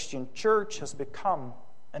the Christian church has become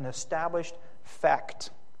an established fact,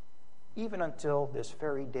 even until this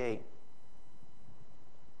very day.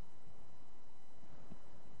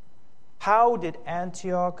 How did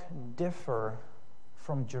Antioch differ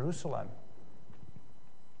from Jerusalem?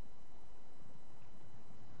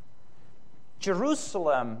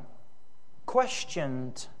 Jerusalem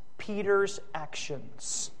questioned Peter's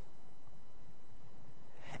actions.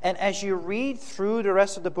 And as you read through the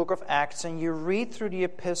rest of the book of Acts and you read through the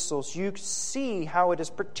epistles, you see how it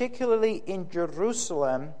is particularly in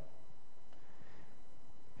Jerusalem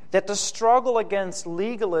that the struggle against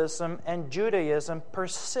legalism and Judaism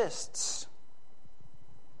persists.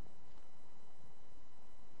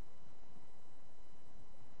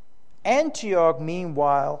 Antioch,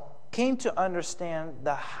 meanwhile, came to understand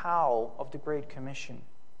the how of the Great Commission.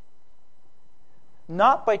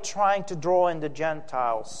 Not by trying to draw in the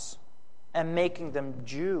Gentiles and making them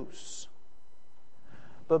Jews,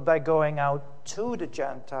 but by going out to the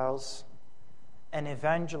Gentiles and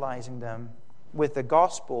evangelizing them with the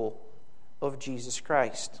gospel of Jesus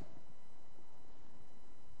Christ.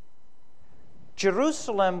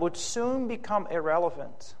 Jerusalem would soon become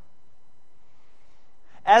irrelevant.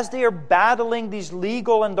 As they are battling these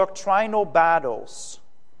legal and doctrinal battles,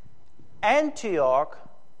 Antioch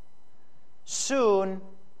soon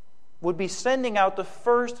would be sending out the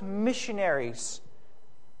first missionaries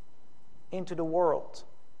into the world.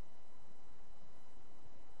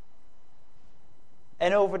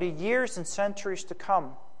 And over the years and centuries to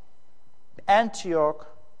come,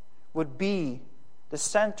 Antioch would be the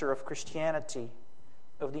center of Christianity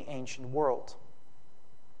of the ancient world.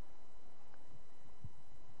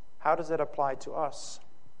 How does that apply to us?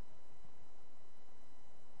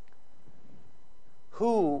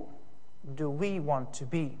 Who do we want to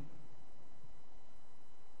be?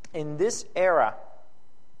 In this era,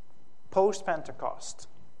 post-Pentecost,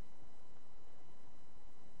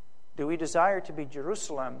 do we desire to be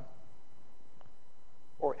Jerusalem,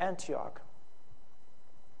 or Antioch?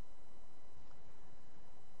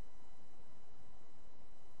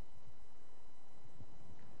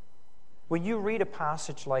 When you read a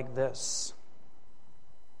passage like this,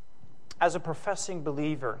 as a professing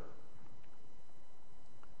believer,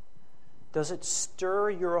 does it stir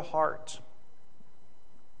your heart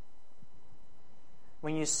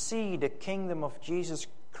when you see the kingdom of Jesus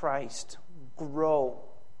Christ grow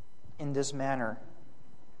in this manner?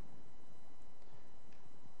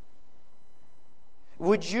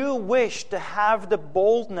 Would you wish to have the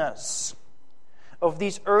boldness of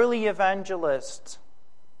these early evangelists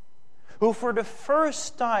who for the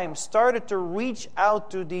first time started to reach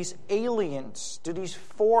out to these aliens, to these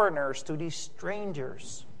foreigners, to these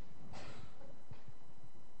strangers?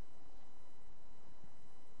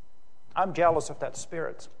 I'm jealous of that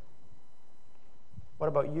spirit. What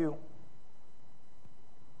about you?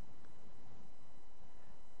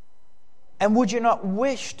 And would you not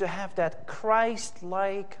wish to have that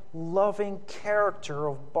Christ-like, loving character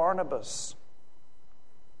of Barnabas,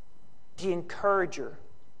 the encourager,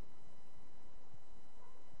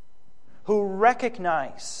 who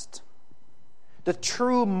recognized the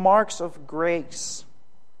true marks of grace,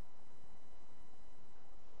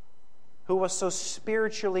 who was so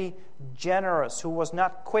spiritually generous, who was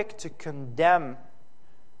not quick to condemn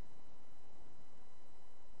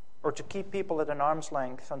or to keep people at an arm's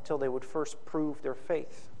length until they would first prove their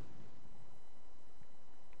faith,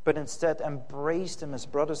 but instead embraced them as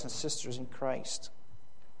brothers and sisters in Christ?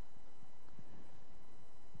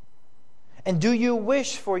 And do you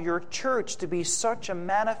wish for your church to be such a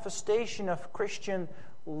manifestation of Christian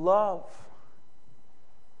love?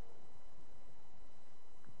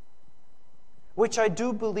 Which I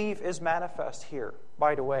do believe is manifest here,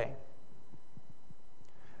 by the way.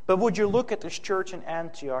 But would you look at this church in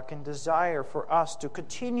Antioch and desire for us to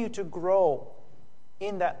continue to grow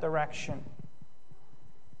in that direction?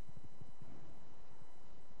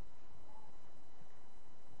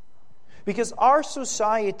 Because our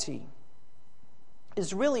society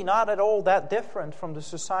is really not at all that different from the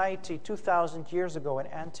society 2,000 years ago in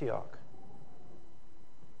Antioch.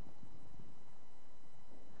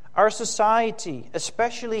 Our society,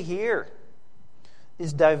 especially here,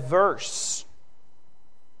 is diverse.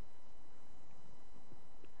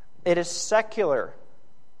 It is secular.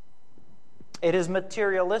 It is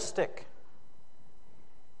materialistic.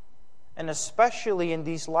 And especially in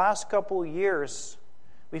these last couple of years,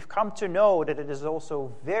 we've come to know that it is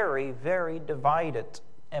also very, very divided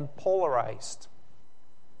and polarized.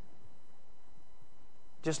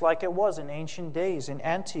 Just like it was in ancient days in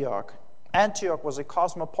Antioch. Antioch was a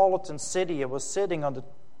cosmopolitan city. It was sitting on the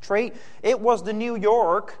trade. It was the New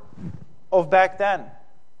York of back then.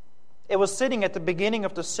 It was sitting at the beginning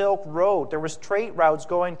of the Silk Road. There was trade routes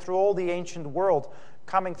going through all the ancient world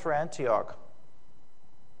coming through Antioch.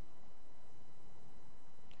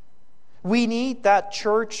 We need that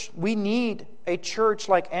church. We need a church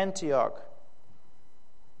like Antioch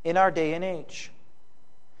in our day and age.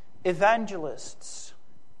 Evangelists,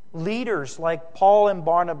 leaders like Paul and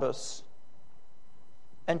Barnabas,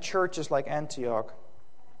 and churches like Antioch.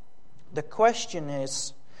 The question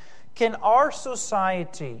is, can our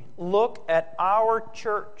society look at our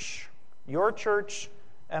church, your church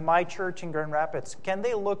and my church in Grand Rapids, can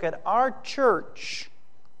they look at our church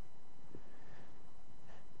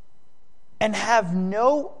and have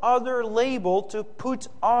no other label to put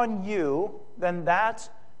on you than that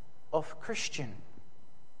of Christian?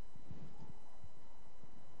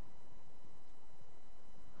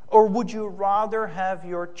 Or would you rather have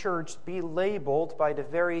your church be labeled by the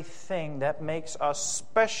very thing that makes us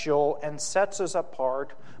special and sets us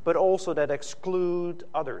apart, but also that exclude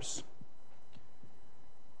others?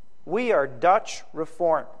 We are Dutch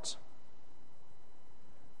Reformed.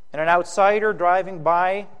 And an outsider driving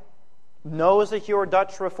by knows that you're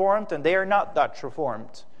Dutch Reformed and they are not Dutch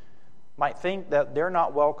Reformed, might think that they're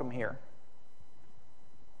not welcome here.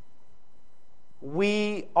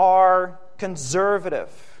 We are conservative.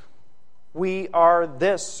 We are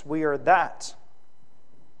this, we are that.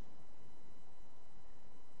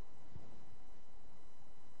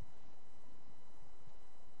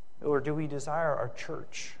 Or do we desire our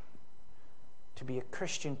church to be a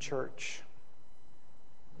Christian church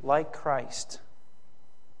like Christ,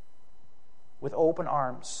 with open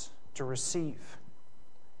arms to receive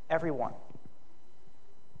everyone?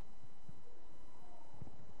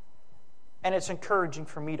 And it's encouraging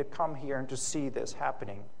for me to come here and to see this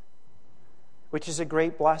happening, which is a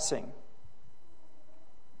great blessing.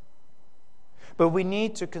 But we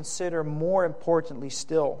need to consider, more importantly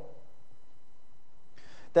still,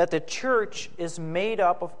 that the church is made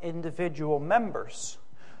up of individual members,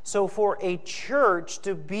 So for a church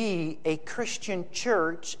to be a Christian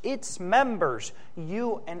church, its members,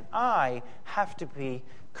 you and I, have to be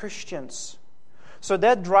Christians. So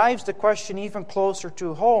that drives the question even closer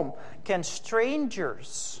to home. Can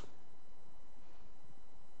strangers,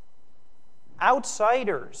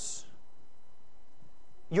 outsiders,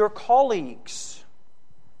 your colleagues,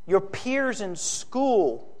 your peers in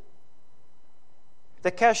school,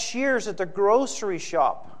 the cashiers at the grocery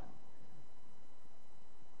shop,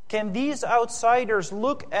 can these outsiders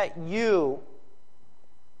look at you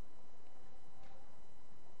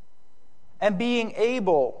and being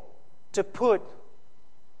able to put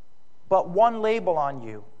but one label on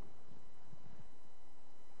you?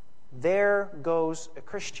 There goes a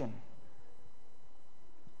Christian.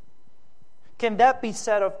 Can that be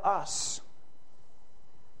said of us?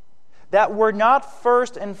 That we're not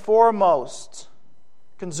first and foremost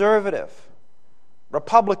conservative,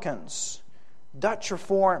 Republicans, Dutch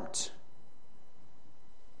Reformed,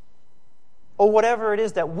 or whatever it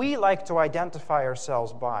is that we like to identify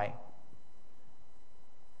ourselves by.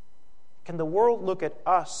 Can the world look at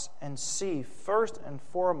us and see, first and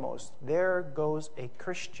foremost, there goes a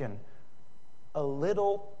Christian, a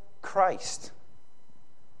little Christ?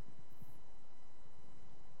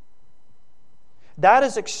 That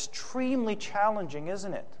is extremely challenging,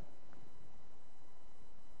 isn't it?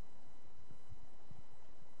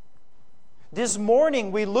 This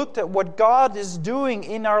morning we looked at what God is doing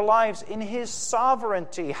in our lives, in His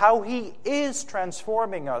sovereignty, how He is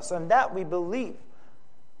transforming us, and that we believe.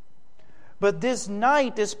 But this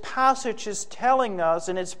night, this passage is telling us,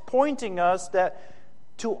 and it's pointing us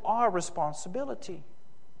to our responsibility.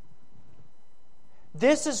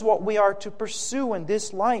 This is what we are to pursue in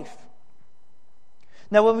this life.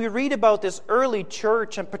 Now, when we read about this early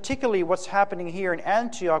church, and particularly what's happening here in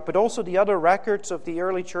Antioch, but also the other records of the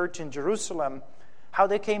early church in Jerusalem, how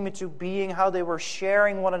they came into being, how they were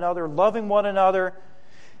sharing one another, loving one another,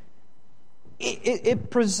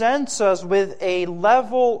 it presents us with a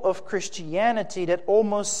level of Christianity that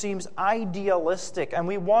almost seems idealistic. And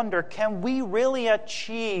we wonder, can we really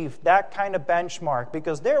achieve that kind of benchmark?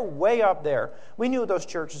 Because they're way up there. We knew those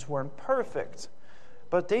churches weren't perfect,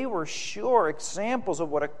 but they were sure examples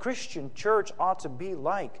of what a Christian church ought to be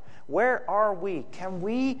like. Where are we? Can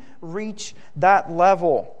we reach that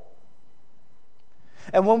level?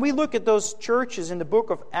 And when we look at those churches in the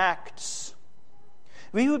book of Acts,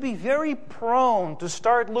 we would be very prone to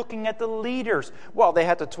start looking at the leaders. Well, they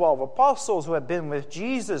had the 12 apostles who had been with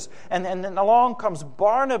Jesus. And then along comes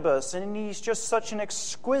Barnabas, and he's just such an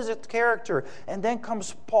exquisite character. And then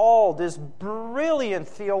comes Paul, this brilliant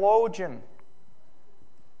theologian.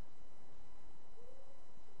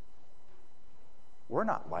 We're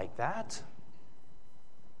not like that.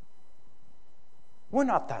 We're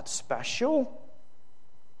not that special.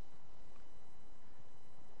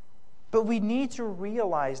 But we need to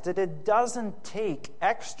realize that it doesn't take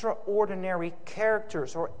extraordinary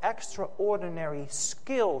characters or extraordinary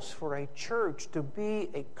skills for a church to be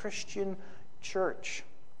a Christian church.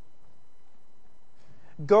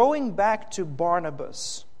 Going back to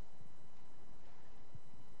Barnabas,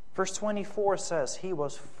 verse 24 says he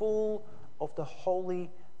was full of the Holy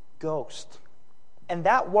Ghost. And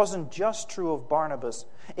that wasn't just true of Barnabas.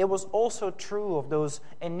 It was also true of those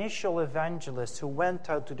initial evangelists who went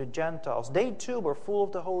out to the Gentiles. They too were full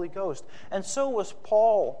of the Holy Ghost. And so was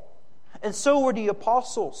Paul. And so were the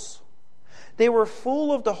apostles. They were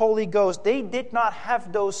full of the Holy Ghost. They did not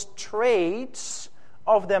have those traits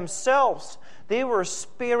of themselves. They were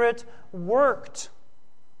Spirit-worked.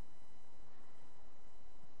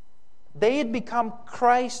 They had become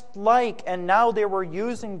Christ-like, and now they were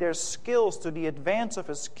using their skills to the advance of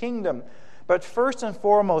His kingdom. But first and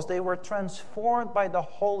foremost, they were transformed by the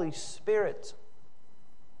Holy Spirit.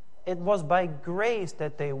 It was by grace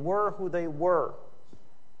that they were who they were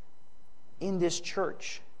in this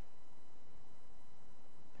church.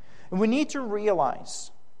 And we need to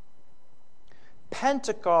realize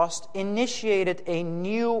Pentecost initiated a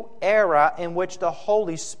new era in which the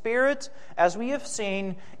Holy Spirit, as we have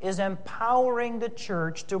seen, is empowering the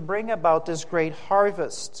church to bring about this great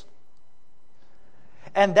harvest.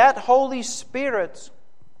 And that Holy Spirit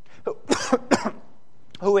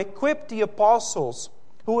who equipped the apostles,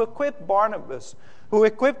 who equipped Barnabas, who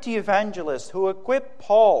equipped the evangelists, who equipped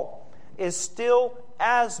Paul, is still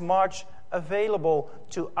as much available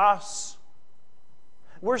to us.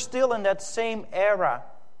 We're still in that same era.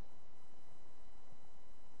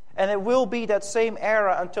 And it will be that same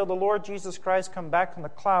era until the Lord Jesus Christ come back on the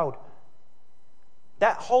cloud.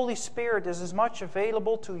 That Holy Spirit is as much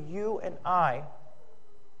available to you and I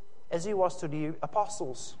as He was to the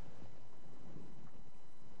apostles.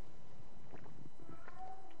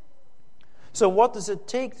 So what does it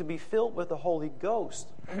take to be filled with the Holy Ghost?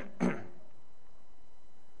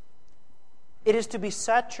 It is to be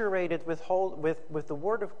saturated with the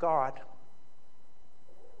Word of God,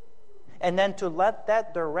 and then to let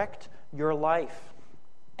that direct your life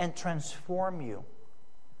and transform you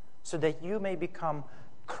so that you may become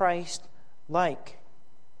Christ-like.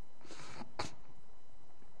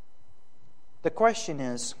 The question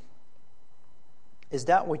is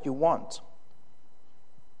that what you want?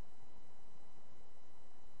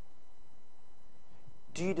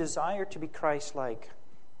 Do you desire to be Christ-like?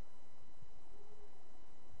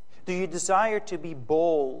 Do you desire to be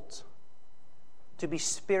bold, to be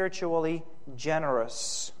spiritually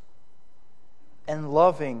generous and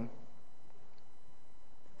loving,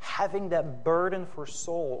 having that burden for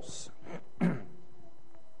souls?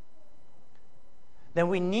 Then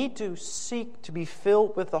we need to seek to be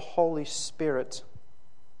filled with the Holy Spirit.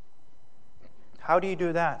 How do you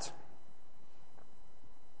do that?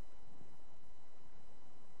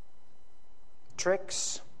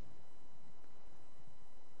 Tricks?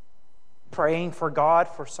 Praying for God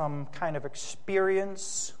for some kind of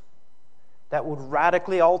experience that would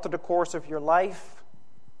radically alter the course of your life?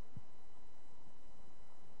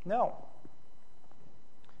 No.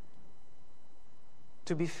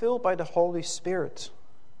 To be filled by the Holy Spirit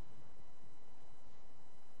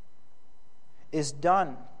is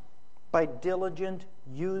done by diligent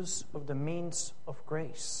use of the means of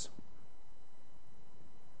grace,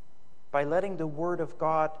 by letting the Word of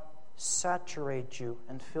God saturate you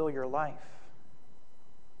and fill your life,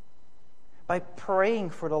 by praying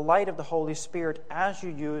for the light of the Holy Spirit as you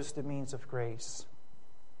use the means of grace,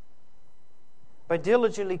 by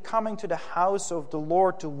diligently coming to the house of the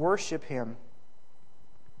Lord to worship Him,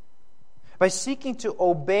 by seeking to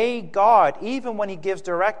obey God even when He gives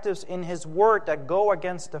directives in His Word that go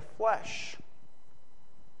against the flesh.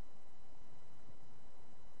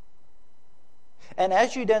 And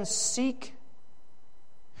as you then seek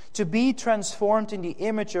to be transformed in the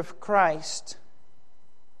image of Christ,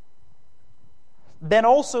 then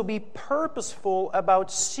also be purposeful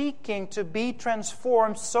about seeking to be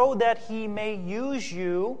transformed so that He may use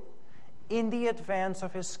you in the advance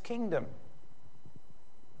of His kingdom.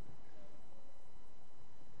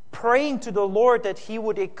 Praying to the Lord that He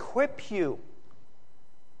would equip you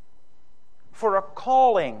for a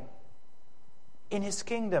calling in His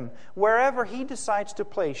kingdom, wherever He decides to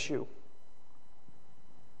place you.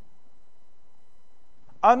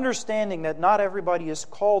 Understanding that not everybody is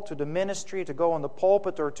called to the ministry, to go on the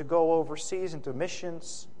pulpit, or to go overseas into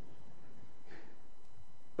missions.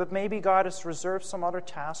 But maybe God has reserved some other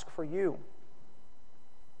task for you.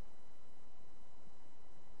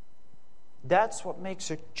 That's what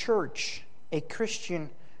makes a church, a Christian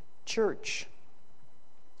church.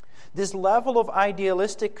 This level of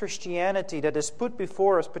idealistic Christianity that is put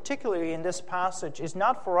before us, particularly in this passage, is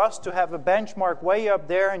not for us to have a benchmark way up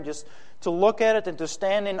there and just to look at it and to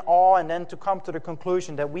stand in awe and then to come to the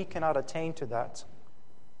conclusion that we cannot attain to that.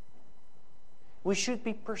 We should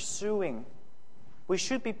be pursuing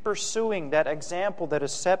that example that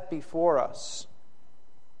is set before us.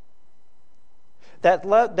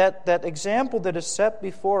 That example that is set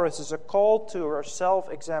before us is a call to our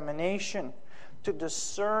self-examination, to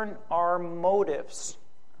discern our motives.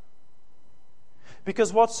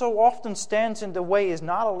 Because what so often stands in the way is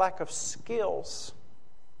not a lack of skills,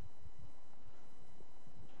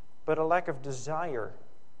 but a lack of desire.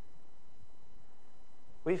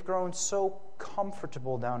 We've grown so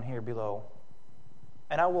comfortable down here below,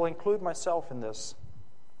 and I will include myself in this.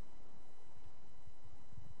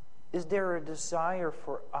 Is there a desire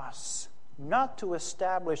for us not to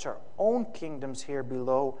establish our own kingdoms here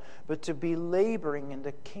below, but to be laboring in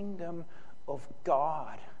the kingdom of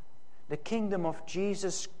God, the kingdom of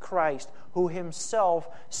Jesus Christ, who Himself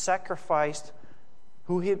sacrificed,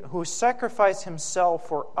 who sacrificed Himself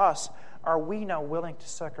for us? Are we now willing to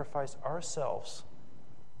sacrifice ourselves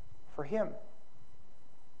for Him?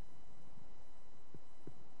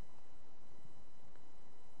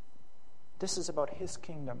 This is about His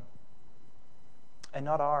kingdom and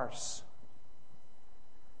not ours.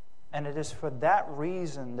 And it is for that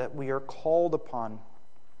reason that we are called upon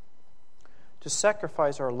to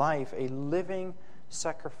sacrifice our life, a living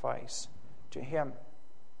sacrifice to Him.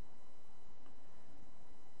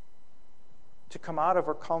 To come out of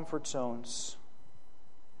our comfort zones,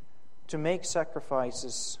 to make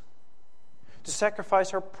sacrifices, to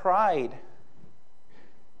sacrifice our pride,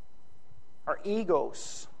 our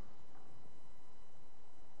egos,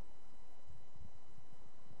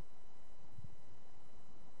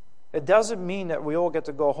 It doesn't mean that we all get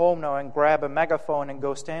to go home now and grab a megaphone and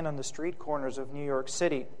go stand on the street corners of New York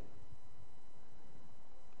City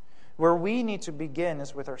Where we need to begin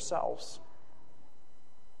is with ourselves.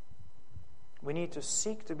 We need to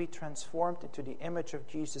seek to be transformed into the image of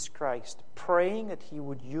Jesus Christ, praying that He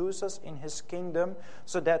would use us in His kingdom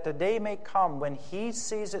so that the day may come when He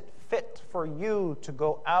sees it fit for you to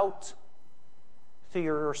go out to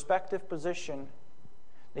your respective position,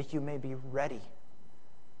 that you may be ready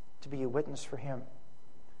to be a witness for Him.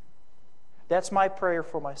 That's my prayer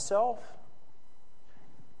for myself,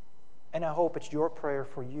 and I hope it's your prayer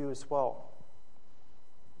for you as well.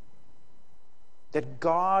 That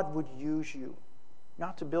God would use you,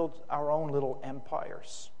 not to build our own little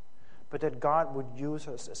empires, but that God would use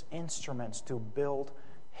us as instruments to build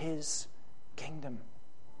His kingdom.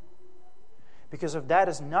 Because if that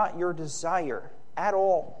is not your desire at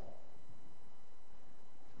all,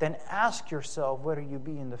 then ask yourself whether you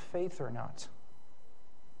be in the faith or not.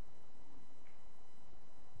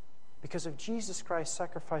 Because if Jesus Christ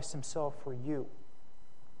sacrificed Himself for you,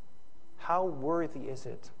 how worthy is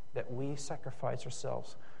it that we sacrifice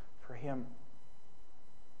ourselves for Him?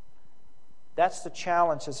 That's the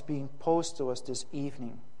challenge that's being posed to us this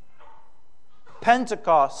evening.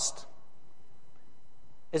 Pentecost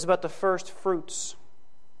is about the first fruits.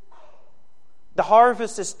 The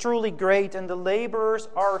harvest is truly great and the laborers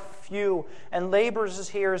are few. And laborers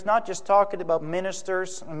here is not just talking about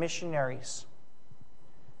ministers and missionaries.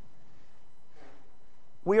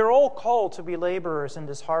 We are all called to be laborers in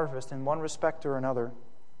this harvest in one respect or another.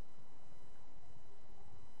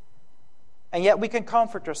 And yet we can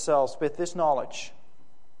comfort ourselves with this knowledge.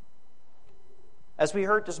 As we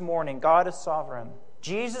heard this morning, God is sovereign.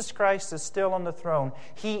 Jesus Christ is still on the throne.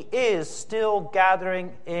 He is still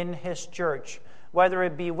gathering in His church, whether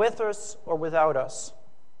it be with us or without us.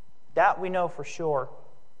 That we know for sure.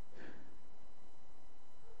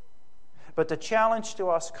 But the challenge to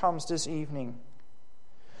us comes this evening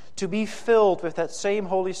to be filled with that same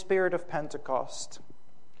Holy Spirit of Pentecost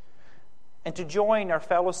and to join our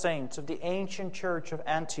fellow saints of the ancient church of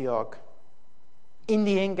Antioch in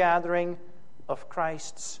the ingathering of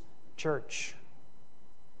Christ's church.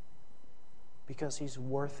 Because He's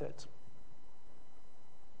worth it.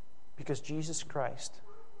 Because Jesus Christ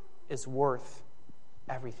is worth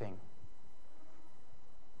everything.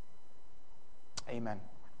 Amen.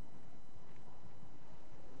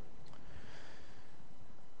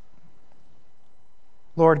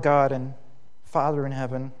 Lord God and Father in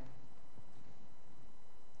heaven,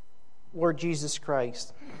 Lord Jesus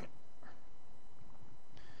Christ,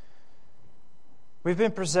 we've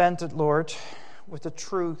been presented, Lord, with the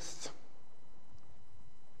truth,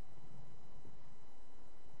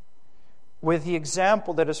 with the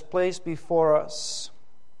example that is placed before us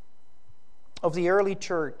of the early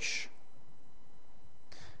church.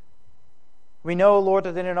 We know, Lord,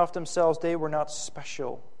 that in and of themselves they were not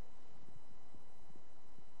special.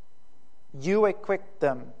 You equipped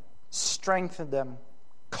them, strengthened them,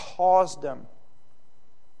 caused them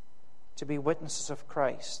to be witnesses of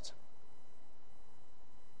Christ.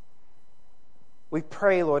 We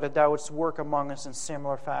pray, Lord, that Thou wouldst work among us in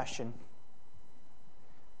similar fashion.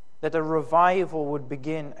 That a revival would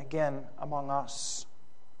begin again among us.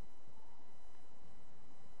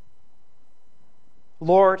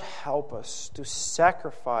 Lord, help us to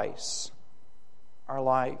sacrifice our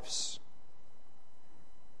lives.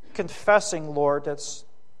 Confessing, Lord, that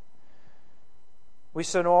we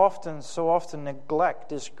so often neglect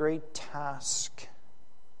this great task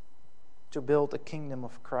to build the kingdom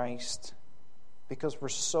of Christ because we're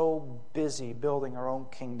so busy building our own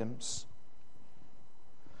kingdoms.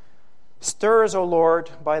 Stir us, O Lord,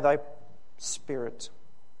 by Thy Spirit.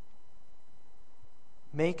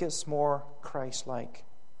 Make us more Christ-like,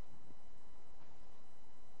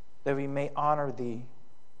 that we may honor Thee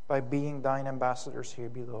by being Thine ambassadors here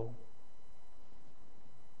below.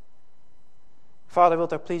 Father, wilt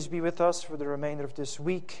Thou please be with us for the remainder of this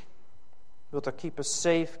week? Wilt Thou keep us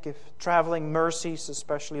safe, give traveling mercies,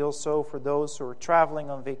 especially also for those who are traveling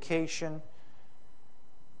on vacation.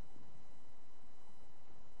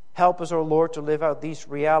 Help us, O Lord, to live out these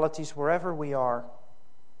realities wherever we are.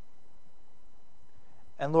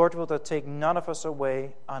 And Lord, wilt Thou take none of us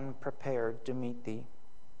away unprepared to meet Thee.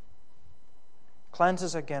 Cleanse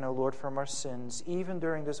us again, O Lord, from our sins, even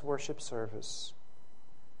during this worship service.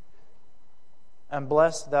 And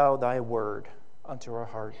bless Thou Thy word unto our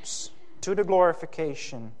hearts, to the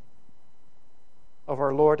glorification of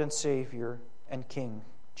our Lord and Savior and King,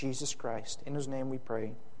 Jesus Christ. In whose name we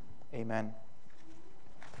pray. Amen.